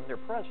departed from their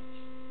presence.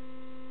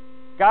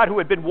 God, who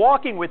had been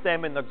walking with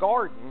them in the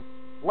garden,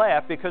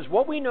 left, because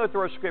what we know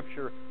through our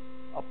Scripture,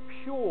 a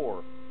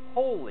pure,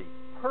 holy,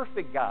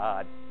 perfect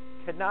God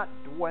cannot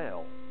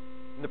dwell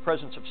in the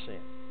presence of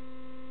sin.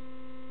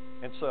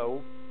 And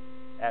so,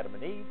 Adam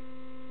and Eve,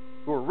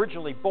 who were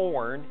originally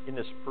born in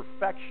this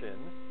perfection,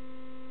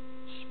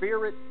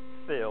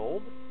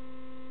 Spirit-filled,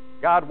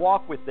 God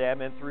walked with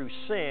them, and through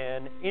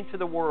sin into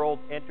the world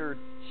entered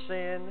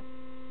sin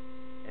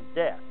and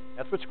death.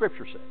 That's what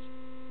Scripture says.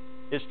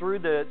 Is through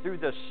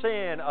the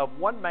sin of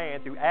one man,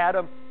 through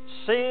Adam,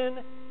 sin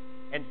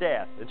and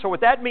death. And so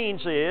what that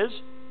means is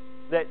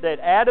that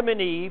Adam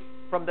and Eve,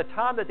 from the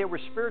time that they were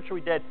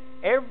spiritually dead,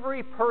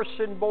 every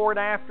person born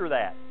after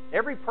that,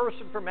 every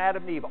person from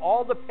Adam and Eve,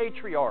 all the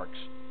patriarchs,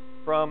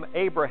 from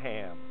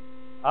Abraham,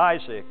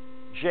 Isaac,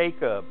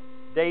 Jacob,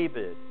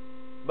 David,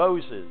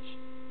 Moses,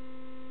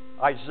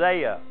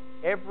 Isaiah,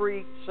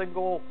 every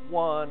single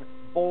one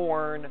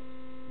born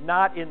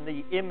not in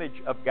the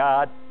image of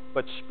God,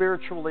 but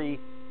spiritually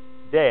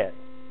dead,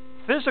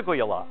 physically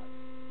alive.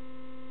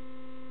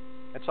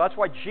 And so that's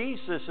why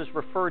Jesus is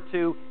referred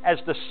to as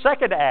the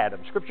second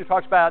Adam. Scripture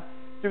talks about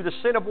through the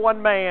sin of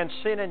one man,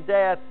 sin and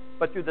death,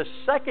 but through the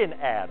second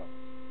Adam,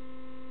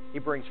 He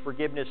brings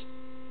forgiveness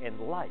and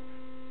life.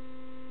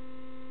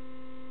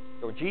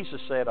 So when Jesus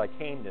said, I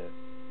came to,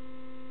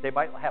 they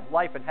might have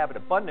life and have it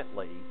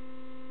abundantly,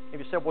 if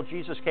you said, well,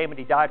 Jesus came and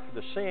He died for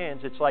the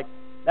sins, it's like,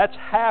 that's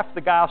half the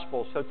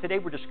gospel. So today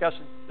we're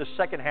discussing the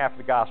second half of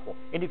the gospel.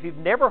 And if you've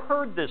never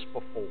heard this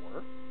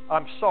before,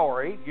 I'm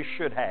sorry, you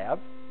should have.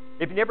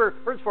 If you've never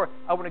heard this before,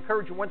 I would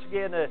encourage you once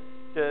again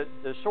to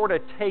sort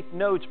of take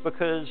notes,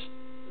 because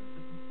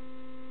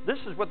this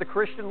is what the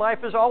Christian life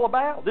is all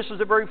about. This is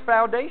the very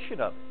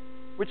foundation of it,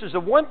 which is the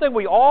one thing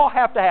we all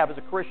have to have as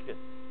a Christian.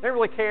 They don't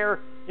really care,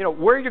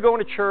 where you're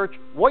going to church,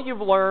 what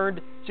you've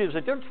learned. See, there's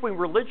a difference between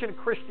religion and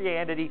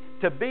Christianity.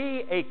 To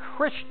be a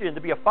Christian,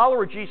 to be a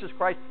follower of Jesus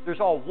Christ, there's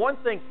all one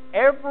thing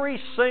every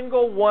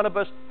single one of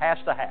us has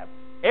to have.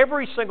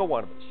 Every single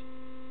one of us.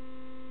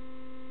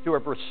 To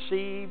have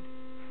received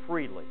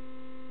freely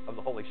of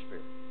the Holy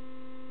Spirit.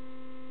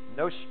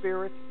 No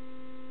Spirit,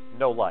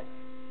 no life.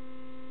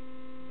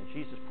 And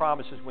Jesus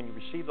promises when you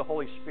receive the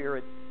Holy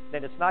Spirit,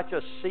 then it's not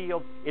just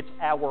sealed, it's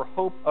our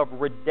hope of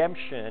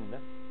redemption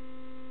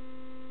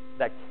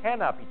that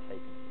cannot be taken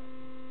away.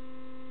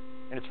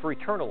 And it's for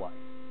eternal life.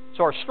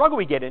 So our struggle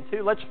we get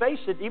into, let's face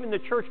it, even the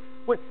church,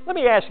 let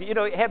me ask you,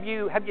 have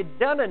you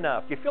done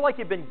enough? Do you feel like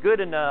you've been good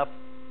enough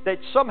that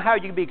somehow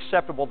you can be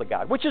acceptable to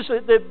God? Which is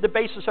the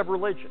basis of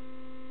religion.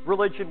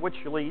 Religion which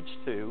leads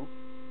to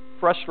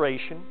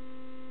frustration,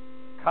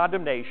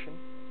 condemnation.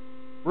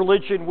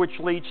 Religion which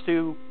leads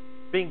to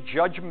being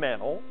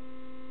judgmental,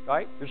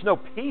 right? There's no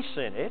peace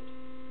in it.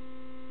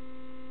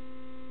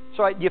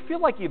 So do you feel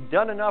like you've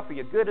done enough? Are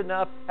you good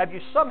enough? Have you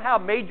somehow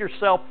made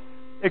yourself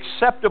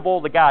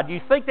acceptable to God? Do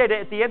you think that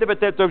at the end of it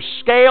that those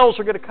scales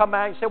are going to come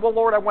out and say, well,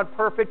 Lord, I want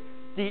perfect?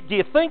 Do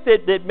you think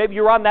that maybe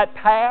you're on that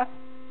path?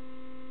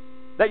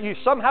 That you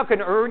somehow can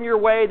earn your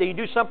way? That you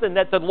do something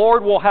that the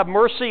Lord will have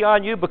mercy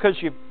on you because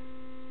you've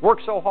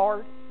worked so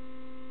hard?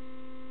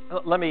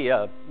 Let me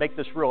make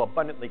this real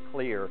abundantly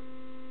clear.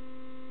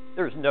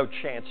 There's no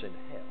chance in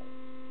hell.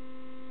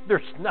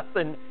 There's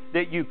nothing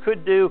that you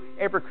could do,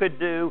 ever could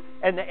do,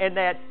 and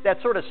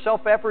that sort of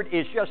self-effort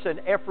is just an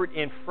effort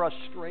in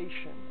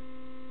frustration.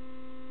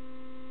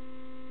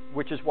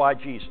 Which is why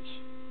Jesus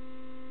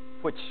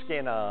put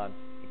skin on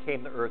and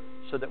came to earth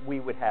so that we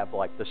would have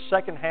life. The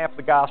second half of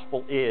the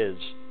gospel is,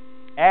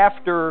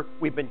 after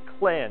we've been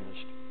cleansed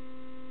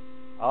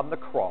on the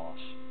cross,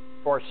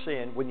 for our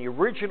sin. When the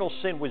original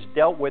sin was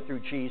dealt with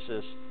through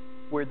Jesus,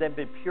 we're then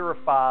been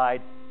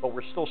purified, but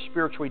we're still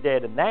spiritually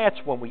dead. And that's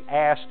when we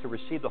ask to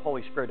receive the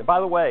Holy Spirit. And by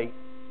the way,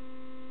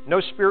 no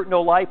spirit,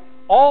 no life.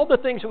 All the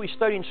things that we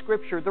study in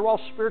Scripture, they're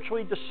all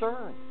spiritually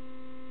discerned.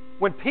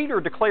 When Peter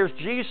declares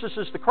Jesus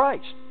is the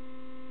Christ,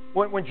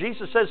 when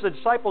Jesus says to the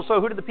disciples,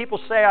 so who do the people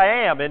say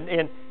I am?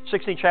 In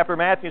 16th chapter of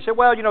Matthew, he said,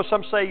 well,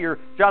 some say you're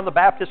John the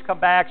Baptist come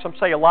back, some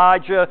say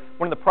Elijah,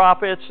 one of the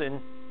prophets.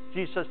 And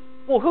Jesus says,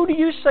 well, who do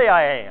you say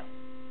I am?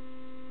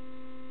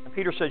 And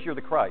Peter says, you're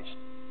the Christ.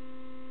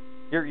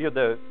 You're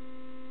the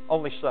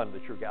only Son of the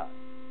true God.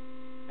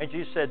 And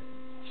Jesus said,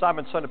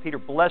 Simon, son of Peter,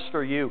 blessed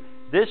are you.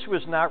 This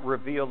was not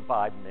revealed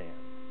by men,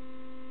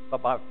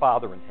 but by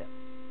Father in heaven.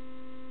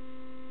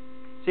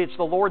 See, it's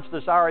the Lord's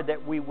desire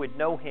that we would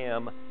know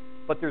Him,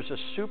 but there's a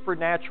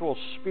supernatural,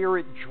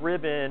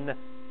 Spirit-driven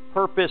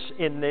purpose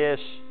in this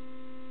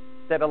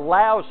that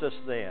allows us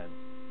then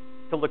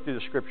to look through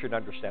the Scripture and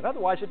understand.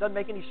 Otherwise, it doesn't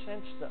make any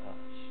sense to us.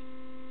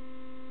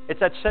 It's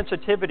that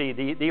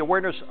sensitivity, the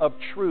awareness of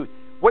truth.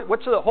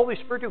 What's the Holy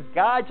Spirit who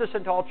guides us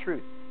into all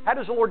truth? How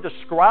does the Lord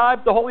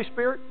describe the Holy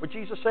Spirit? What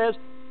Jesus says?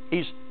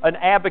 He's an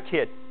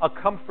advocate, a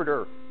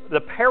comforter,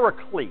 the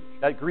paraclete,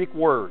 that Greek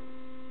word,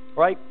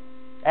 right?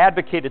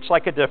 Advocate, it's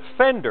like a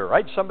defender,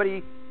 right?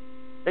 Somebody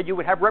that you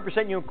would have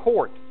represent you in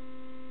court.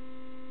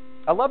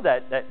 I love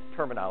that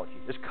terminology,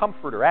 this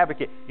comforter,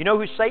 advocate. You know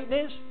who Satan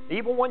is? The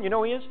evil one, you know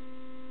who he is?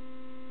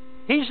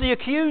 He's the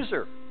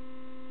accuser.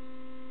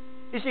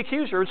 He's the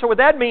accuser. And so what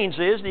that means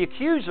is the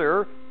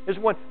accuser is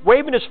one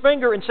waving his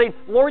finger and saying,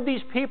 Lord,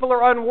 these people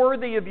are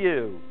unworthy of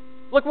you.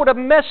 Look what a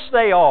mess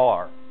they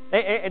are.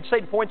 And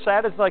Satan points at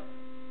it and is like,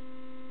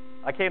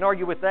 I can't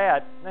argue with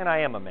that, and I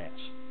am a mess.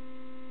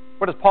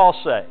 What does Paul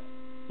say?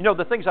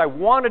 The things I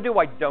want to do,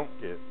 I don't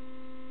do.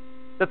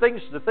 The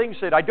things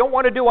that I don't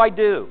want to do, I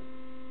do.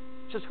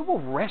 He says, who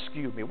will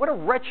rescue me? What a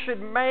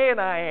wretched man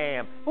I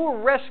am. Who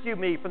will rescue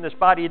me from this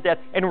body of death?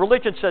 And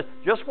religion says,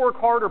 just work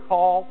harder,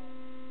 Paul.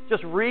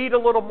 Just read a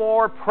little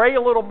more, pray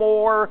a little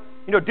more,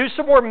 do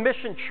some more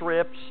mission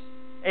trips,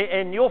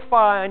 and you'll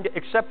find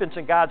acceptance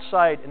in God's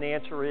sight. And the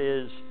answer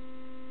is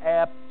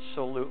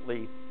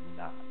absolutely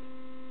not.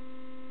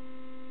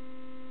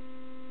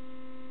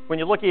 When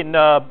you look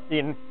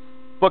in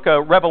book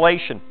of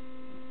Revelation,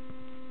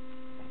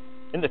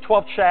 in the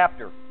 12th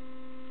chapter,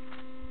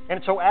 and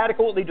it so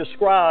adequately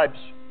describes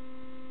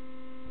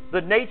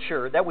the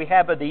nature that we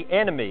have of the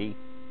enemy,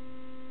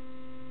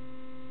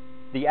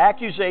 the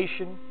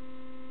accusation,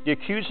 the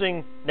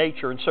accusing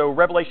nature. And so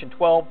Revelation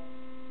 12,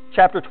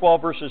 chapter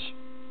 12, verses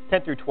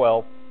 10 through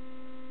 12,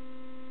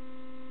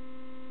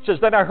 says,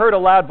 Then I heard a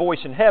loud voice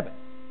in heaven.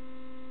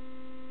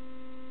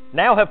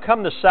 Now have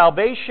come the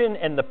salvation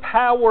and the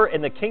power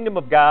and the kingdom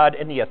of God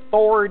and the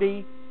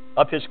authority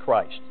of His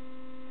Christ.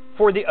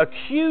 For the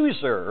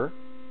accuser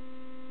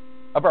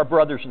of our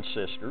brothers and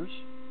sisters,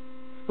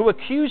 who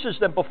accuses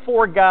them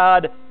before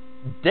God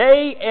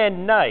day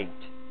and night,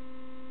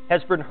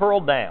 has been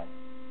hurled down.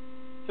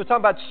 So we're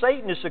talking about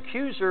Satan, this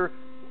accuser,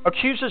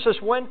 accuses us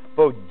when?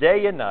 Both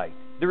day and night.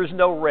 There is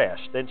no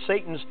rest. And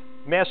Satan's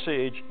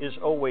message is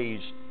always,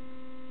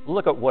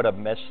 look at what a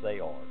mess they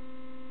are.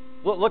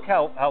 Look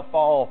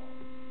how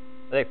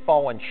they've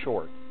fallen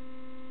short.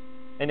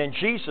 And then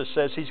Jesus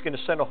says He's going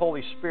to send a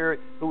Holy Spirit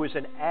who is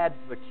an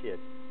advocate,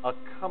 a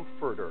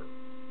comforter,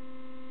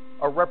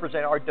 a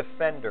representative, our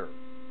defender.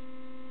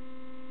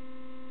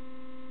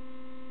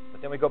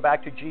 But then we go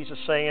back to Jesus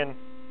saying,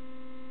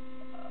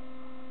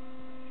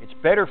 it's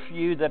better for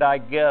you that I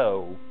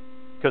go,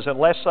 because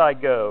unless I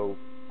go,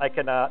 I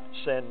cannot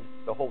send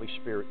the Holy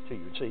Spirit to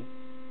you. See?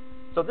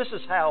 So this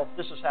is how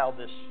this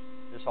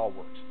all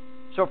works.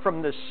 So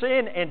from the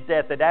sin and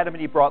death that Adam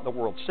and Eve brought in the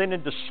world, sin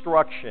and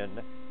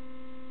destruction,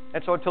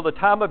 and so until the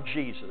time of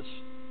Jesus,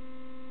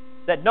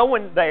 that no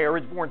one there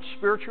is born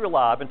spiritually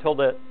alive until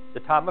the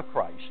time of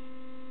Christ.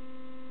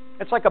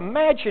 It's like,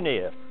 imagine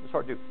if, it's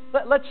hard to do.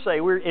 Let's say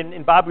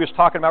Bob was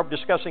talking about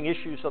discussing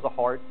issues of the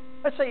heart.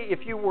 Let's say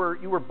if you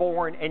were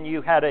born and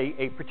you had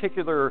a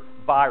particular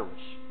virus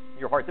in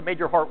your heart that made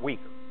your heart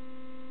weaker,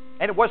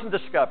 and it wasn't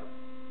discovered.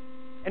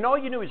 And all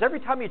you knew is every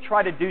time you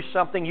tried to do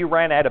something, you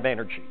ran out of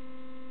energy.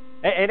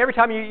 And every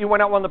time you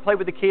went out wanting to play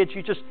with the kids,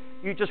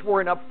 you just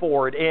weren't up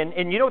for it.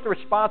 And you know what the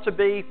response would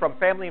be from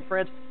family and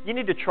friends? You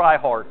need to try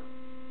harder.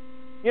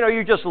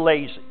 You're just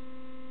lazy.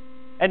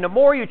 And the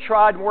more you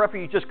tried, the more effort,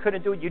 you just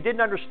couldn't do it. You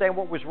didn't understand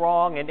what was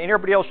wrong, and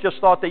everybody else just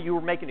thought that you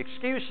were making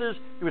excuses.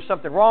 There was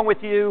something wrong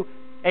with you,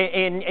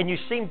 and you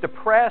seemed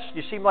depressed.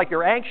 You seemed like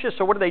you're anxious.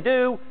 So what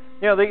do?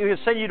 They're going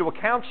to send you to a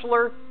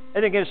counselor,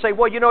 and they're going to say,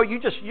 well, you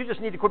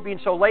just need to quit being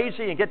so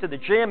lazy and get to the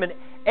gym. And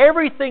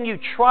everything you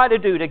try to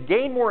do to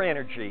gain more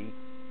energy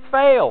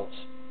fails.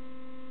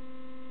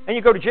 And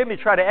you go to the gym, you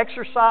try to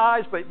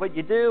exercise, but what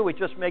you do, it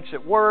just makes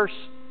it worse.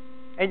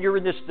 And you're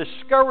in this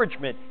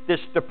discouragement,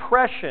 this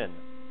depression.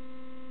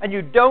 And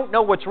you don't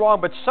know what's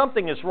wrong, but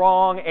something is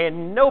wrong,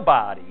 and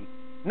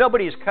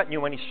nobody is cutting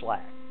you any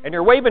slack. And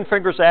they're waving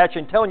fingers at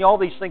you and telling you all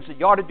these things that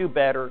you ought to do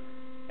better,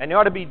 and there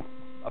ought to be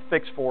a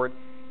fix for it.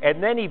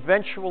 And then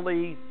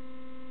eventually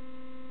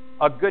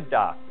a good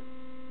doctor,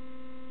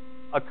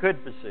 a good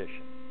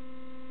physician,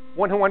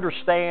 one who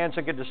understands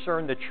and can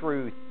discern the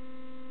truth.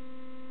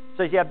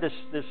 So you have this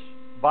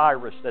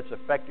virus that's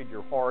affected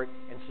your heart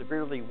and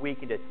severely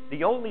weakened it.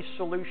 The only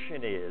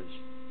solution is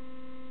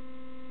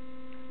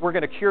we're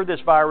going to cure this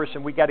virus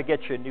and we got to get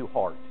you a new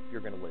heart.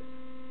 You're going to live.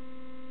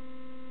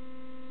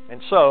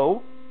 And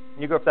so,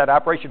 when you go for that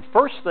operation,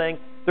 first thing,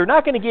 they're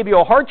not going to give you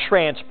a heart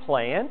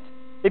transplant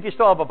if you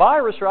still have a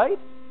virus, right?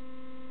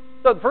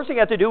 So the first thing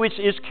you have to do is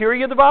cure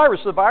you the virus.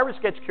 So the virus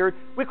gets cured.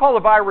 We call the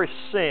virus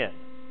sin.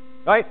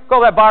 Right? We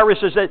call that virus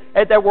is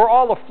that we're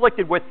all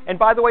afflicted with. And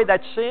by the way,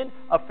 that sin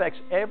affects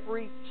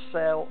every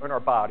cell in our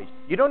bodies.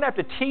 You don't have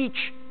to teach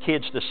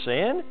kids to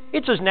sin.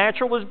 It's as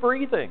natural as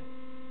breathing.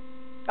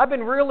 I've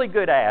been really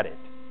good at it.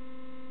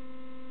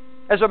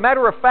 As a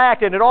matter of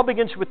fact, and it all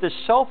begins with this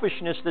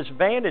selfishness, this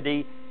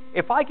vanity,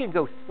 if I can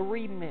go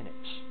 3 minutes,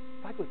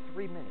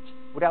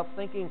 without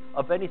thinking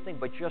of anything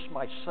but just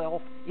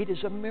myself, it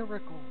is a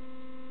miracle.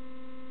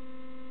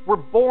 We're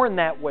born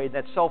that way,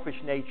 that selfish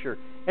nature.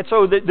 And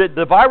so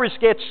the virus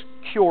gets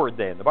cured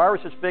then. The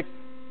virus is fixed,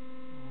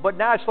 but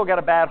now it's still got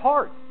a bad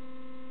heart.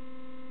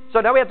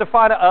 So now we have to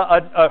find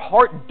a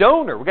heart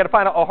donor. We've got to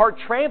find a heart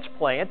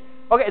transplant.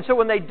 Okay, and so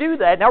when they do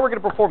that, now we're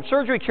going to perform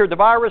surgery, cure the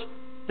virus.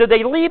 Did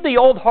they leave the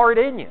old heart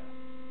in you?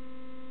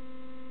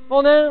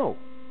 Well, no.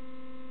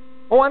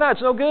 Well, why not?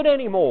 It's no good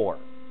anymore.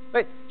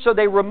 Right? So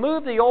they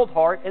remove the old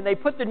heart and they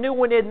put the new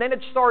one in, and then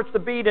it starts to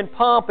beat and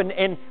pump,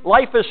 and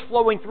life is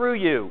flowing through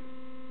you.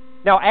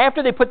 Now,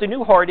 after they put the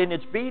new heart in,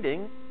 it's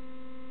beating,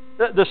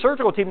 the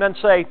surgical team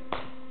doesn't say,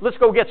 let's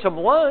go get some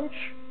lunch.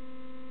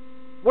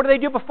 What do they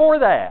do before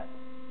that?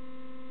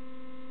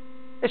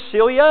 They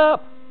seal you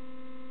up.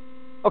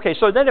 Okay,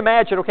 so then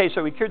imagine,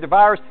 so we cured the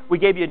virus, we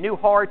gave you a new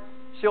heart,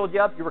 sealed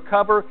you up, you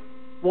recover.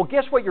 Well,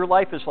 guess what your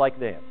life is like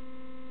then?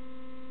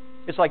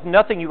 It's like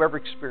nothing you ever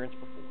experienced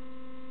before.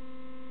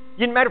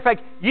 Matter of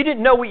fact, you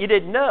didn't know what you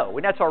didn't know.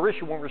 And that's our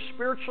issue. When we're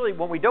spiritually,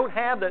 when we don't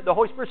have the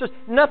Holy Spirit says,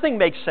 nothing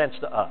makes sense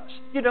to us.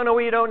 You don't know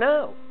what you don't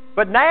know.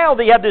 But now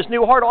that you have this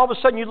new heart, all of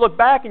a sudden you look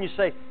back and you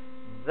say,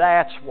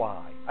 that's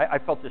why. I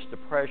felt this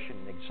depression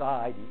and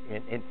anxiety,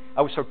 and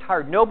I was so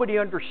tired. Nobody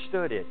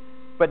understood it.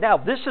 But now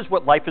this is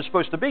what life is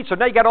supposed to be. So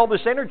now you got all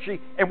this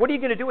energy, and what are you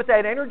going to do with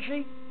that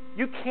energy?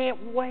 You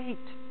can't wait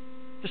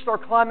to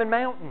start climbing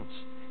mountains.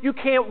 You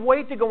can't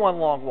wait to go on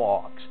long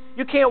walks.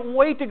 You can't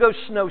wait to go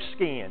snow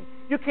skiing.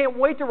 You can't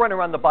wait to run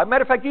around the block.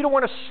 Matter of fact, you don't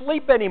want to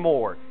sleep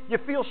anymore. You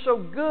feel so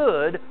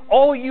good,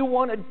 all you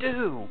want to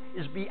do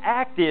is be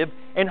active.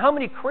 And how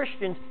many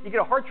Christians, you get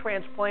a heart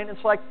transplant, and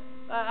it's like,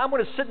 I'm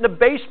going to sit in the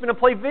basement and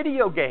play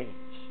video games.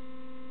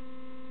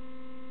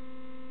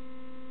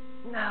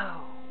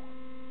 No.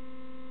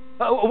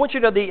 I want you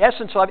to know the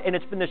essence of it, and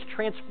it's been this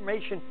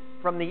transformation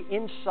from the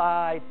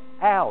inside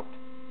out.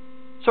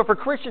 So for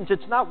Christians,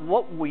 it's not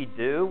what we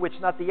do,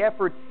 it's not the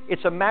effort,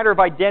 it's a matter of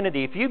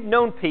identity. If you've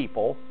known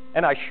people,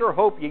 and I sure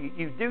hope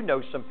you do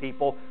know some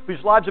people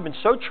whose lives have been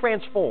so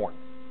transformed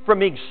from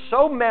being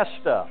so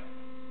messed up,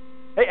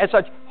 and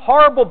such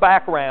horrible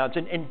backgrounds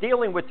and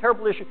dealing with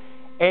terrible issues,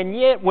 and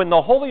yet when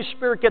the Holy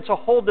Spirit gets a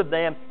hold of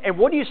them, and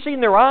what do you see in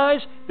their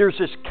eyes? There's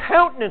this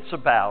countenance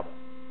about them.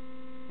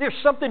 There's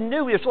something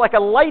new. There's like a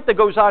light that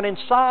goes on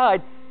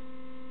inside.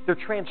 They're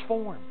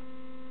transformed.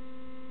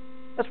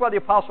 That's why the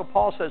Apostle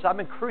Paul says,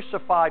 I'm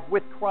crucified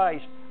with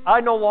Christ. I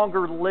no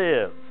longer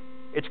live.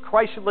 It's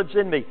Christ who lives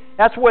in me.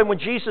 That's when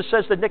Jesus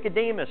says to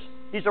Nicodemus,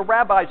 he's a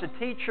rabbi, he's a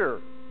teacher.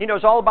 He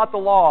knows all about the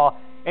law.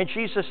 And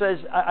Jesus says,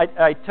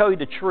 I tell you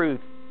the truth,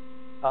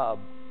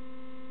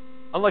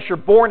 unless you're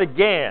born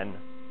again,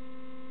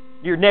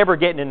 you're never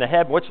getting into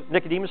heaven. What's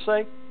Nicodemus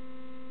say?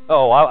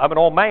 Oh, I'm an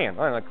old man. I'm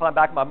going to climb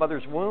back in my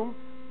mother's womb.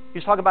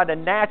 He's talking about a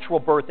natural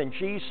birth, and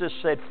Jesus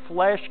said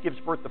flesh gives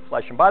birth to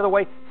flesh. And by the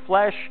way,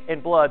 flesh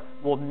and blood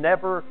will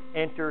never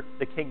enter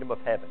the kingdom of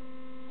heaven.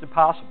 It's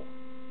impossible.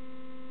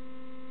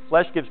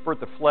 Flesh gives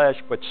birth to flesh,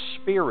 but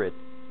spirit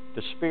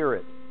to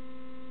spirit.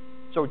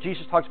 So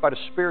Jesus talks about a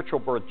spiritual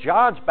birth.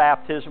 John's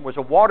baptism was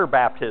a water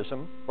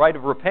baptism, right,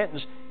 of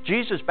repentance.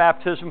 Jesus'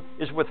 baptism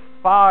is with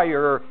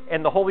fire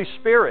and the Holy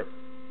Spirit.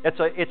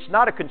 It's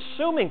not a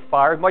consuming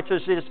fire as much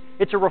as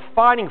it's a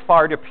refining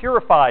fire to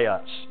purify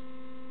us.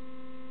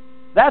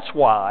 That's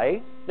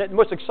why the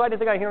most exciting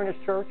thing I hear in this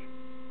church,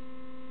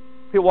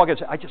 people walk in and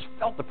say, I just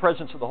felt the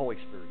presence of the Holy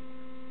Spirit.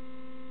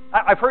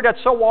 I've heard that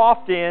so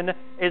often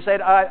is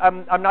that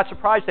I'm not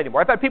surprised anymore.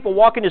 I've had people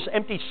walk in this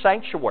empty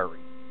sanctuary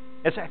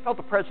and say, I felt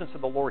the presence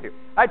of the Lord here.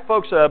 I had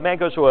folks, a man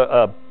goes to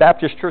a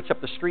Baptist church up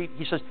the street.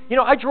 He says,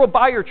 I drove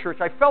by your church.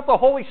 I felt the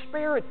Holy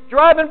Spirit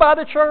driving by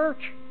the church.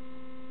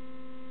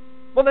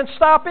 Well, then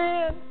stop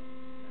in.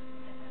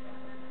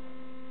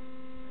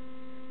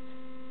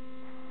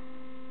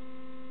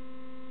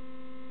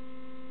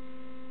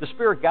 The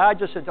Spirit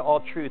guides us into all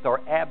truth, our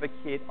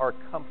advocate, our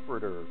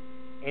comforter,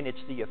 and it's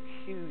the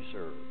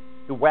accuser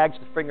who wags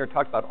the finger and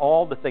talks about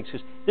all the things.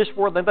 Because this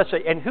world, let's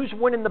say, and who's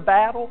winning the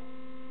battle?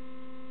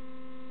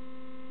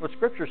 Well,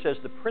 Scripture says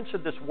the prince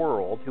of this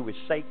world, who is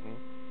Satan,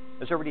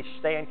 has already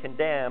stand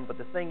condemned. But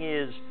the thing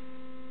is,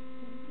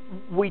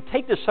 we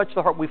take this such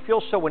to heart. We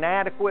feel so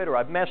inadequate, or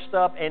I've messed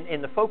up,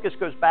 and the focus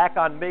goes back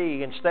on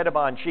me instead of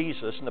on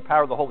Jesus and the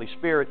power of the Holy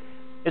Spirit.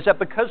 Is that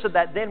because of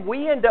that, then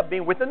we end up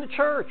being, within the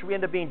church, we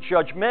end up being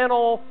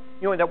judgmental,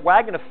 end up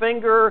wagging a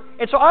finger,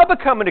 and so I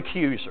become an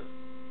accuser.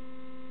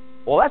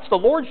 Well, that's the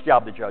Lord's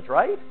job to judge,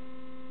 right?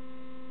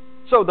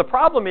 So the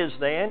problem is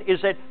then,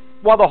 is that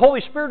while the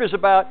Holy Spirit is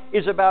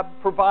about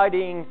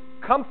providing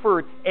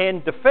comfort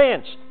and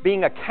defense,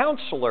 being a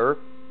counselor,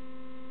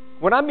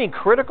 when I'm being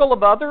critical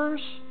of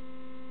others,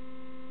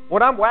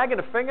 when I'm wagging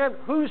a finger,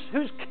 whose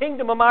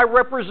kingdom am I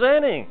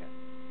representing?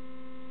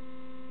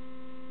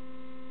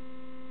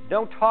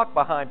 Don't talk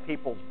behind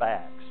people's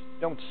backs.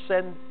 Don't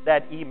send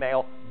that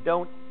email.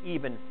 Don't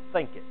even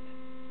think it.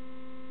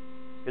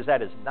 Because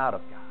that is not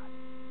of God.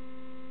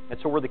 And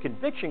so where the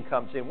conviction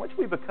comes in, once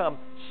we become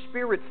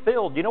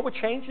Spirit-filled, you know what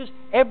changes?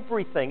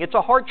 Everything. It's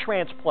a heart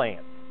transplant.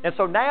 And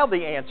so now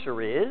the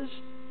answer is,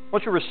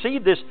 once we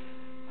receive this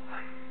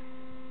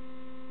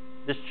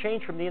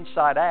change from the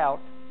inside out,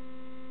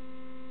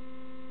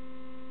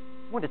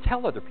 we want to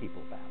tell other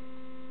people about it.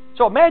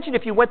 So imagine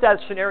if you went that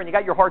scenario and you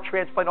got your heart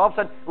transplanted, all of a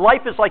sudden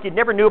life is like you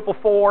never knew it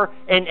before,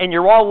 and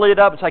you're all lit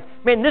up. It's like,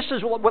 man, this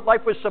is what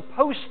life was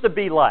supposed to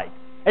be like.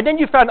 And then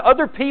you found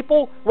other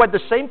people who had the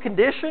same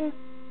condition,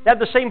 had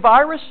the same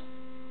virus.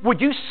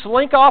 Would you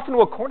slink off into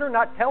a corner and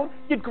not tell them?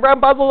 You'd grab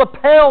by the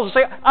lapels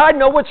and say, I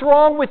know what's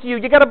wrong with you.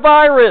 You got a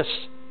virus.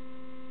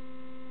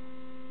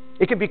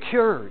 It can be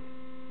cured.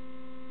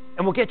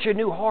 And we'll get you a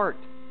new heart.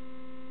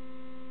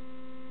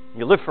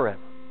 You live forever.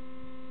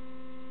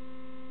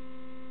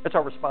 That's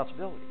our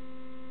responsibility,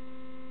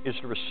 is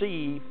to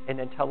receive and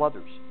then tell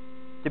others.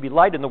 To be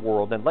light in the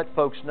world and let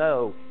folks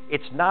know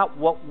it's not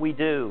what we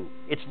do.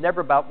 It's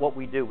never about what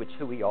we do. It's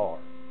who we are.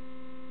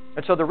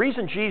 And so the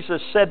reason Jesus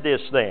said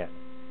this then,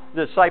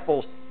 the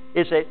disciples,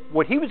 is that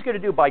what he was going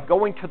to do by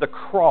going to the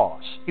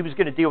cross, he was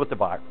going to deal with the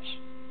virus.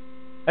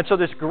 And so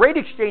this great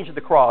exchange at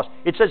the cross,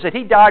 it says that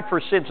he died for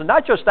sins, and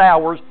not just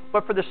ours,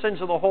 but for the sins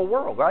of the whole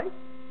world, right?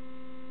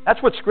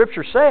 That's what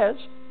Scripture says.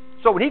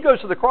 So when he goes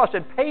to the cross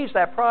and pays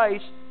that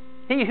price,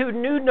 he who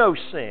knew no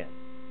sin,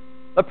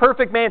 the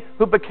perfect man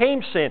who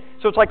became sin.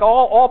 So it's like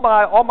all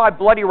my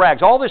bloody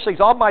rags, all these things,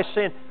 all my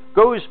sin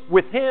goes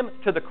with him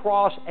to the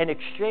cross, and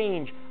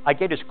exchange, I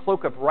get his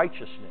cloak of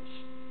righteousness.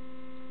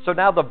 So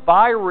now the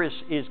virus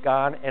is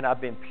gone, and I've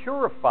been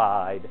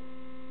purified,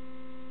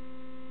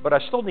 but I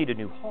still need a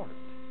new heart.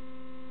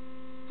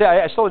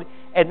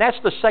 And that's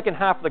the second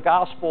half of the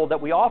gospel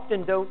that we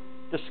often don't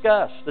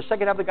discuss. The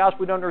second half of the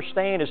gospel we don't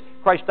understand is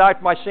Christ died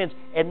for my sins,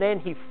 and then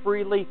he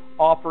freely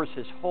offers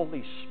his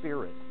Holy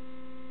Spirit.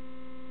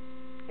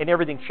 And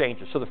everything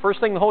changes. So the first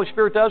thing the Holy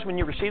Spirit does when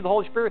you receive the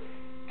Holy Spirit,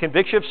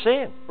 conviction of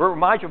sin. It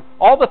reminds you of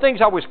all the things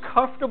I was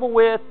comfortable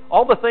with,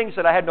 all the things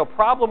that I had no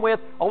problem with,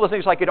 all the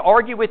things I could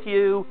argue with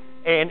you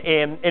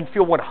and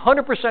feel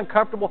 100%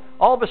 comfortable.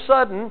 All of a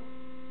sudden,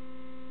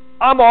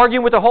 I'm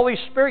arguing with the Holy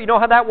Spirit. You know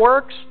how that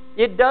works?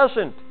 It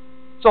doesn't.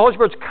 So the Holy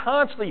Spirit's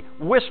constantly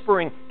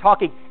whispering,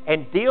 talking,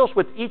 and deals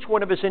with each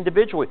one of us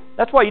individually.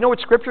 That's why, you know what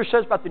Scripture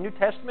says about the New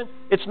Testament?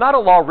 It's not a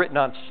law written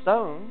on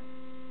stone.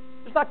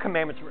 There's not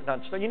commandments written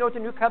on stone. You know what the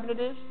New Covenant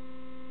is?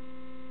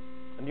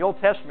 In the Old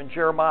Testament,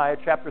 Jeremiah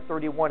chapter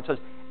 31, it says,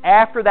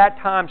 after that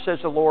time, says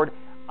the Lord,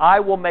 I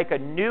will make a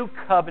new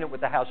covenant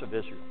with the house of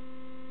Israel.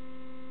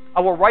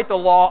 I will write the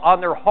law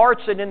on their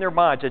hearts and in their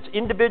minds. It's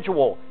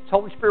individual. It's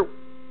Holy Spirit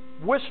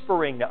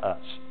whispering to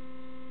us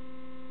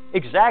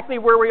exactly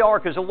where we are,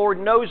 because the Lord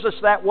knows us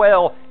that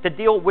well to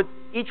deal with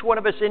each one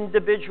of us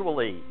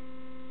individually.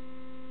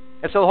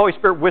 And so the Holy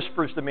Spirit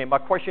whispers to me. My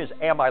question is,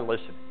 am I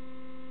listening?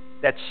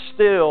 That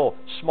still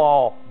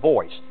small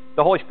voice.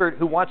 The Holy Spirit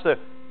who wants to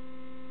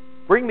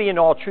bring me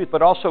into all truth,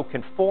 but also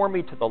conform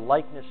me to the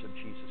likeness of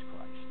Jesus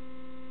Christ.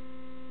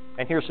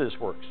 And here's how this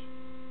works.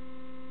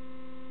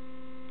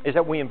 Is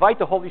that we invite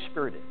the Holy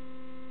Spirit in,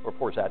 or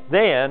pours out.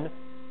 Then,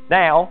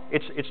 now,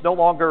 it's no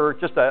longer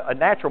just a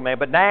natural man,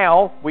 but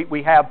now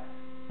we have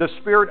the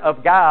Spirit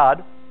of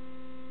God.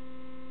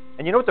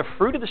 And you know what the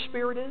fruit of the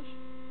Spirit is?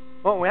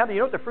 Well, you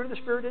know what the fruit of the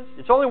Spirit is?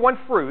 It's only one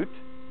fruit.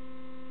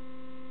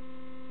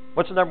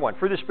 What's the number one?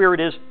 Fruit of the Spirit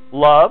is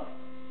love,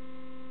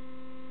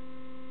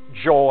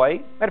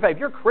 joy. Matter of fact, if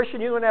you're a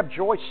Christian, you don't have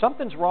joy,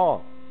 something's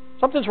wrong.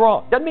 Something's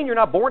wrong. Doesn't mean you're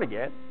not born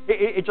again.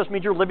 It just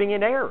means you're living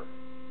in error.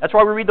 That's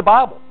why we read the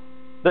Bible.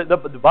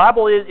 The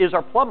Bible is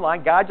our plumb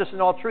line, guides us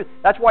in all truth.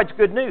 That's why it's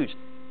good news.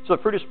 So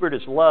the fruit of the Spirit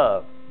is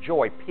love,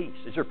 joy, peace.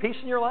 Is there peace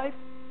in your life?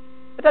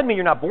 It doesn't mean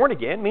you're not born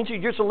again. It means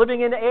you're just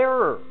living in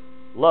error.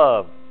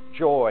 Love,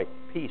 joy,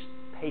 peace,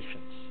 patience,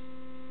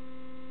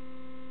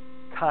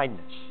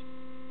 kindness,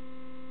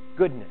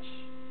 goodness,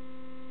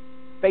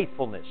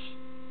 faithfulness,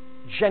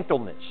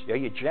 gentleness. Are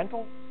you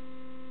gentle?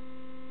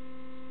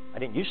 I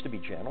didn't used to be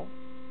gentle.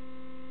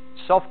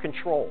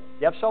 Self-control. Do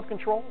you have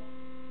self-control?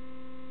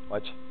 Well,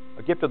 it's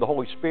a gift of the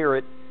Holy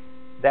Spirit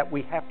that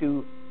we have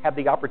to have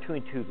the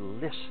opportunity to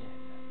listen.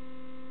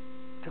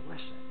 To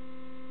listen.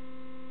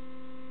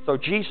 So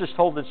Jesus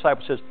told the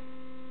disciples, says,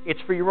 it's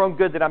for your own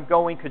good that I'm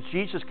going, because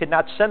Jesus could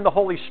not send the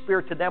Holy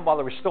Spirit to them while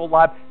they were still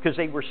alive, because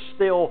they were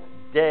still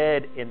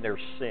dead in their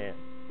sin.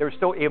 They were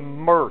still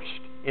immersed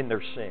in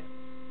their sin.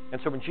 And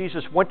so when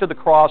Jesus went to the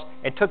cross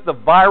and took the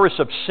virus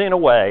of sin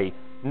away,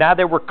 now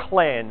they were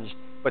cleansed,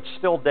 but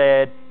still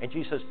dead. And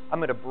Jesus says, I'm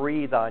going to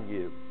breathe on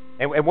you.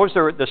 And what was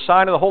the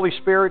sign of the Holy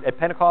Spirit at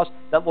Pentecost?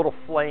 That little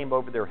flame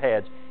over their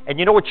heads. And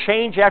you know what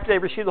changed after they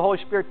received the Holy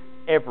Spirit?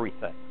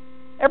 Everything.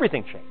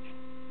 Everything changed.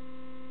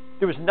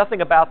 There was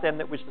nothing about them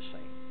that was the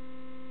same.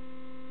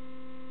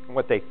 And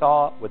what they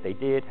thought, what they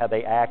did, how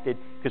they acted,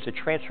 because the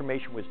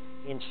transformation was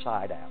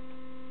inside out.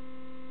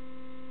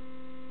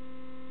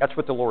 That's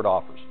what the Lord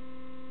offers.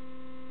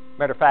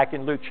 Matter of fact,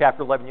 in Luke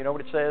chapter 11, you know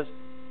what it says?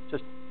 It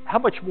says, how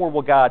much more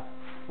will God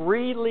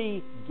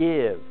freely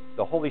give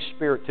the Holy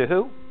Spirit to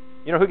who?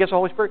 You know who gets the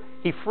Holy Spirit?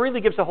 He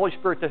freely gives the Holy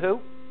Spirit to who?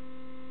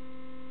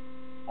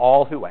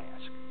 All who ask.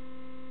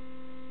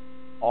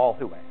 All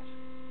who ask.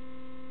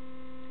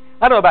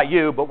 I don't know about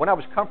you, but when I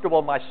was comfortable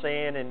in my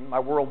sin and my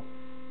world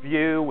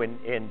view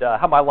and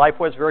how my life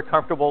was, very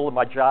comfortable in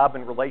my job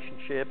and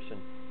relationships, and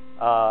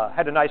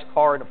had a nice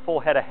car and a full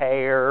head of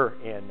hair,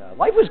 and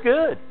life was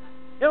good.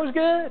 It was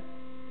good.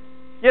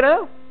 You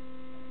know?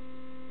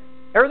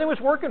 Everything was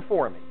working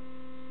for me.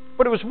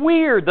 But it was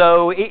weird,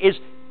 though,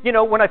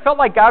 when I felt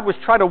like God was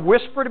trying to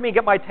whisper to me and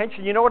get my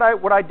attention, you know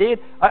what I did?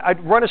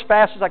 I'd run as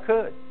fast as I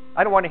could.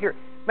 I don't want to hear it.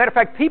 Matter of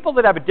fact, people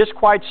that have a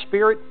disquiet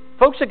spirit,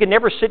 folks that can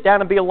never sit down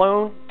and be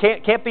alone,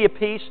 can't be at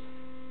peace,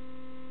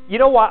 you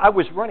know why I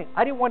was running?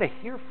 I didn't want to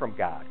hear from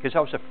God because I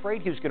was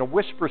afraid He was going to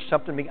whisper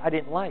something to me I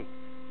didn't like.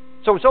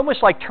 So it was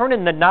almost like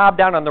turning the knob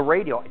down on the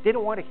radio. I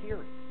didn't want to hear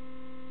it.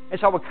 And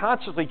so I would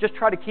constantly just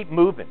try to keep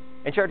moving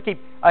and try to keep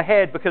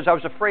ahead because I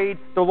was afraid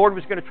the Lord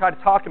was going to try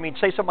to talk to me and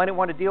say something I didn't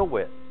want to deal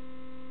with.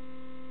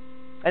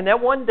 And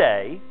then one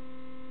day,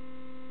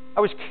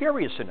 I was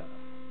curious enough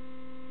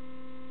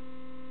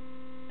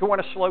to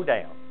want to slow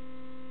down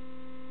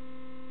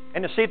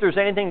and to see if there's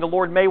anything the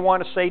Lord may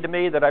want to say to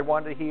me that I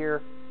wanted to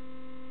hear.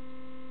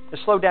 To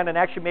slow down and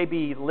actually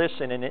maybe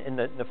listen. And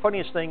the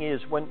funniest thing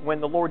is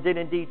when the Lord did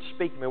indeed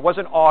speak to me, it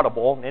wasn't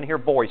audible, and didn't hear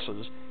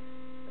voices,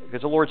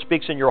 because the Lord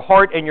speaks in your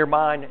heart and your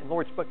mind, and the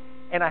Lord spoke.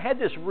 And I had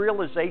this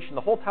realization,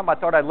 the whole time I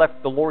thought I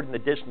left the Lord in the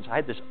distance, I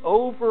had this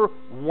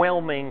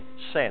overwhelming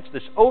sense,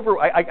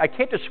 I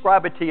can't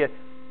describe it to you,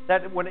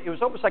 that when it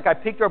was almost like I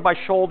peeked over my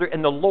shoulder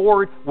and the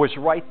Lord was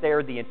right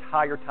there the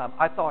entire time.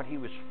 I thought He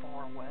was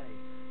far away.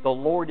 The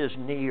Lord is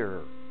near.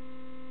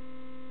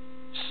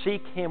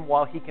 Seek Him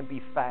while He can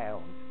be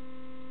found.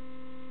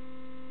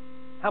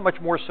 How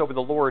much more so will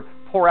the Lord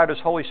pour out His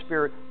Holy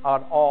Spirit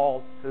on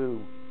all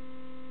who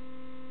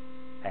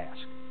ask?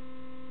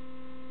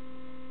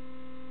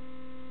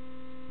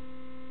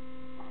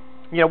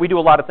 We do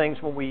a lot of things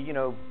when we,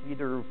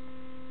 either,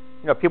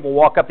 people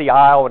walk up the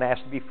aisle and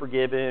ask to be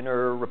forgiven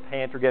or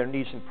repent or get on their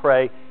knees and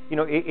pray.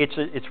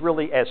 It's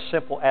really as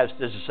simple as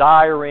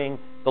desiring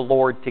the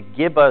Lord to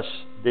give us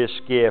this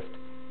gift.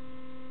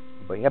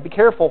 But you got to be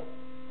careful.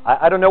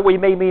 I don't know what you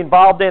may be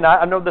involved in.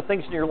 I know the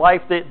things in your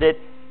life that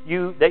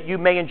you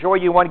may enjoy,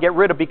 you want to get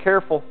rid of. Be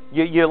careful.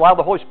 You allow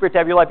the Holy Spirit to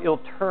have your life. It'll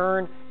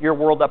turn your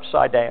world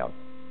upside down.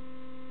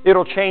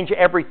 It'll change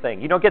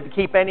everything. You don't get to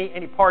keep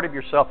any part of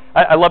yourself.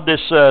 I love this.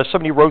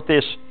 Somebody wrote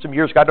this some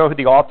years ago. I don't know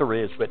who the author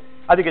is, but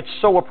I think it's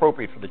so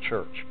appropriate for the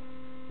church.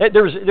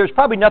 There's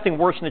probably nothing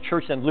worse in the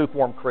church than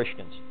lukewarm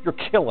Christians. You're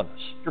killing us.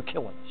 You're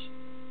killing us.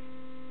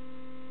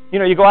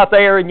 You go out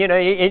there and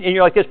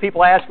you're like this.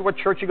 People ask what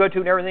church you go to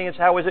and everything. It's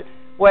how is it?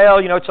 Well,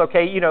 it's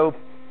okay.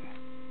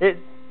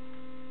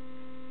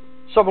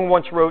 Someone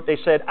once wrote. They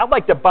said, "I'd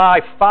like to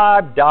buy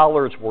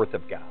 $5 worth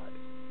of God.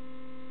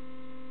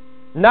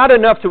 Not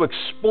enough to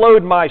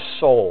explode my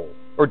soul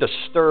or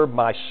disturb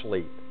my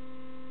sleep,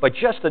 but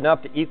just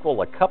enough to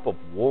equal a cup of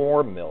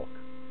warm milk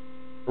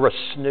or a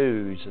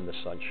snooze in the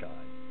sunshine.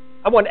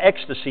 I want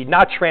ecstasy,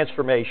 not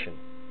transformation.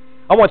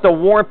 I want the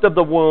warmth of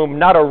the womb,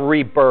 not a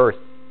rebirth.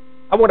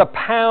 I want a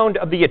pound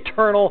of the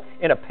eternal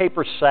in a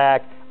paper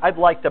sack. I'd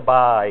like to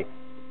buy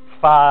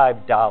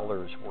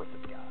 $5 worth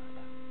of God."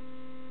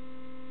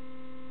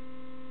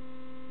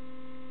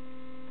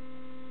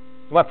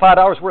 You want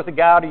 $5 worth of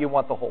God, or you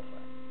want the whole thing?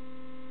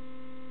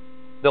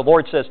 The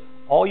Lord says,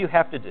 all you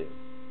have to do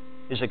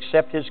is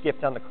accept His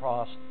gift on the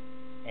cross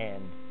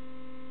and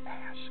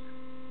ask.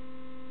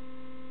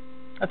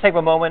 I'll take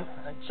a moment.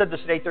 I said this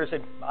at 8:30. I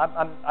said,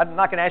 I'm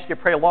not going to ask you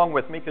to pray along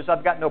with me because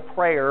I've got no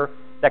prayer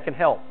that can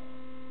help.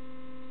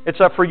 It's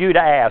up for you to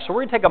ask. So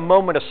we're going to take a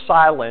moment of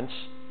silence.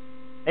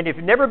 And if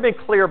you've never been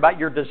clear about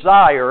your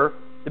desire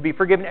to be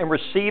forgiven and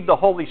receive the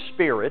Holy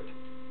Spirit,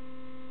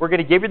 we're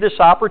going to give you this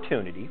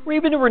opportunity, or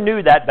even to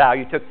renew that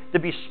value, to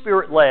be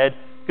Spirit-led.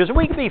 Because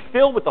we can be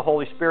filled with the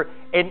Holy Spirit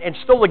and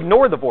still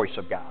ignore the voice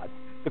of God.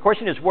 The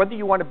question is whether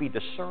you want to be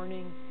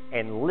discerning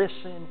and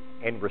listen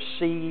and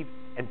receive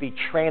and be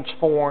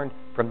transformed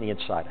from the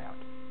inside out.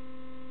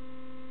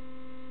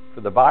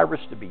 For the virus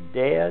to be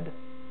dead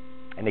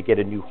and to get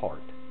a new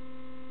heart.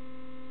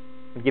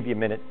 I'll give you a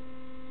minute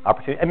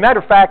opportunity. As a matter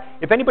of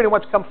fact, if anybody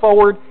wants to come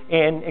forward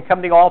and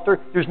come to the altar,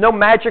 there's no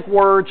magic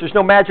words, there's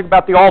no magic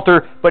about the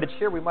altar, but it's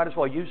here, we might as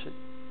well use it.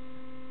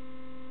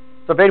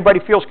 So if anybody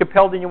feels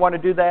compelled and you want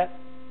to do that,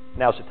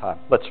 now's the time.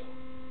 Let's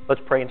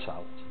pray in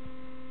silence.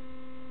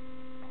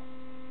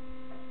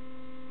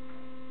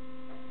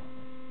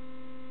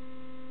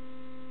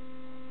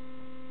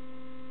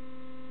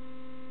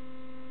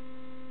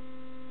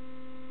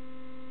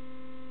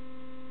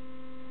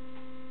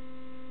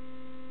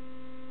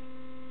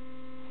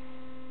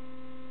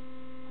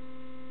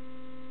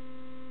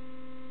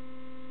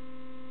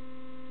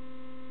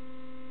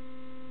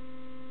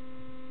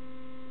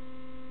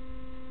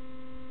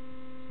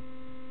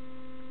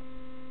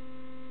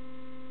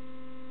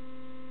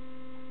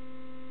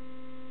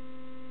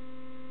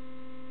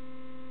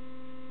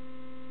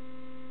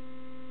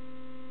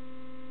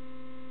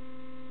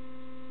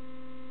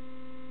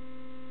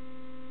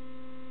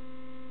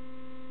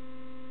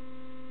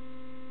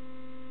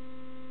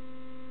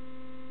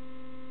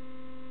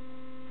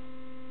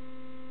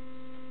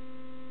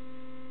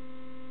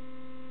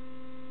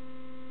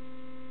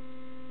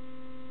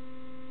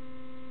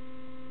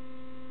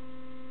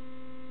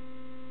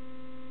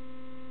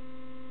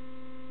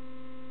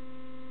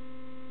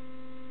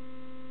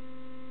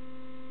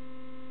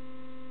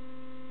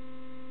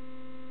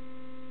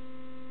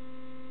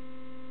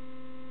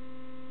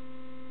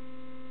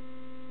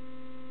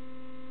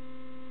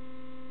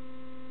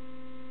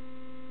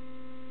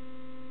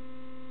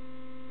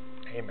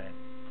 Amen.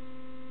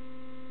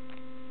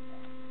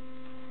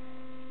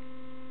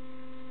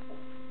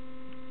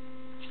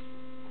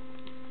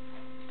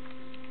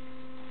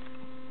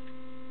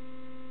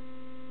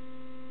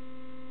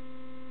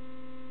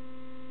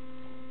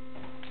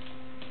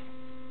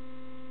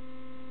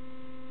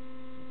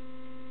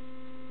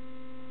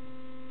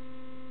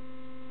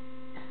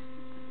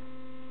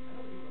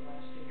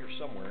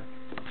 Somewhere.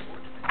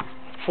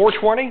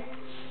 420?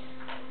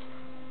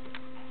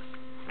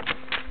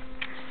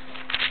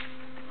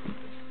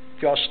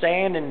 If y'all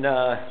stand and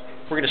we're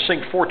going to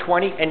sing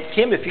 420. And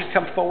Kim, if you'd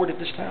come forward at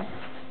this time.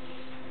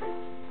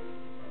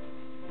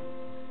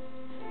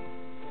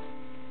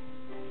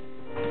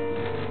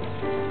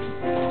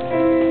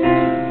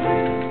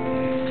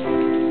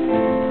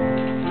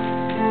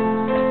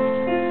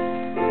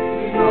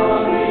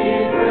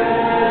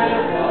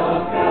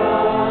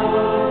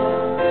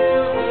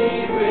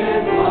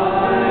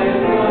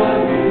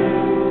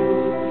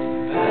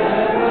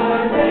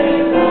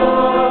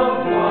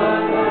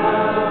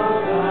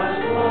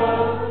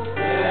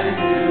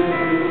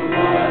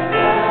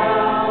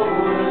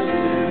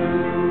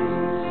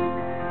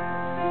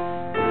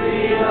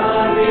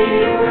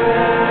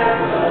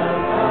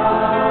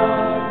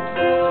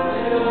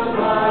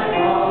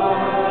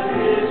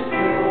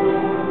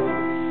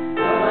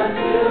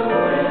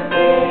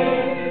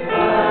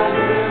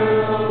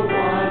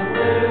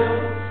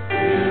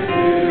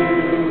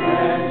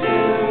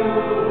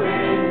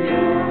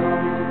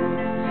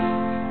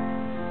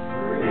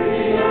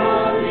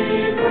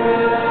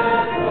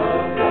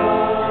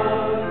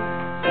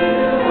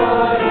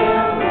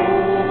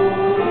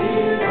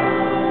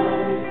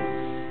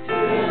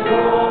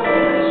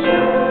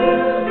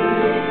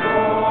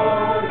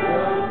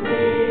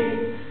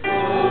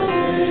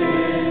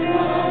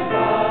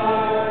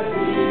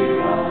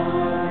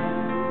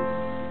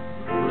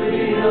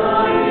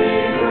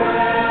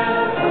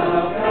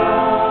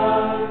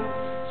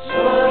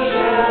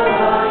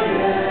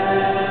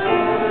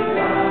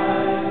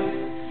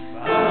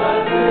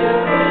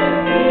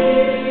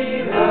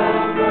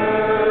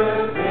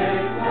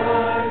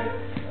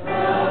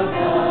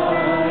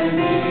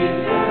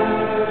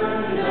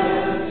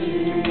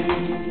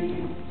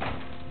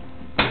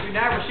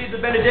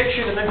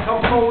 And then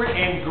come forward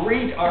and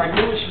greet our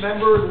newest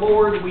member.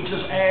 Lord, we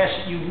just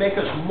ask that you make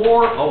us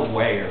more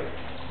aware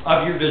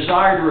of your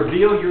desire to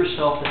reveal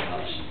yourself to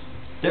us,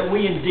 that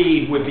we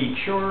indeed would be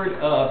cured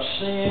of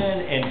sin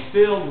and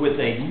filled with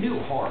a new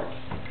heart,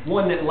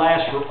 one that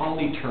lasts for all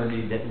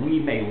eternity, that we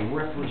may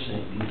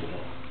represent you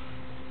well.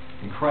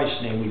 In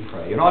Christ's name we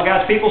pray. And all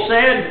God's people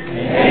said,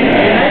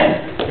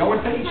 Amen. Go in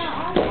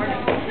peace.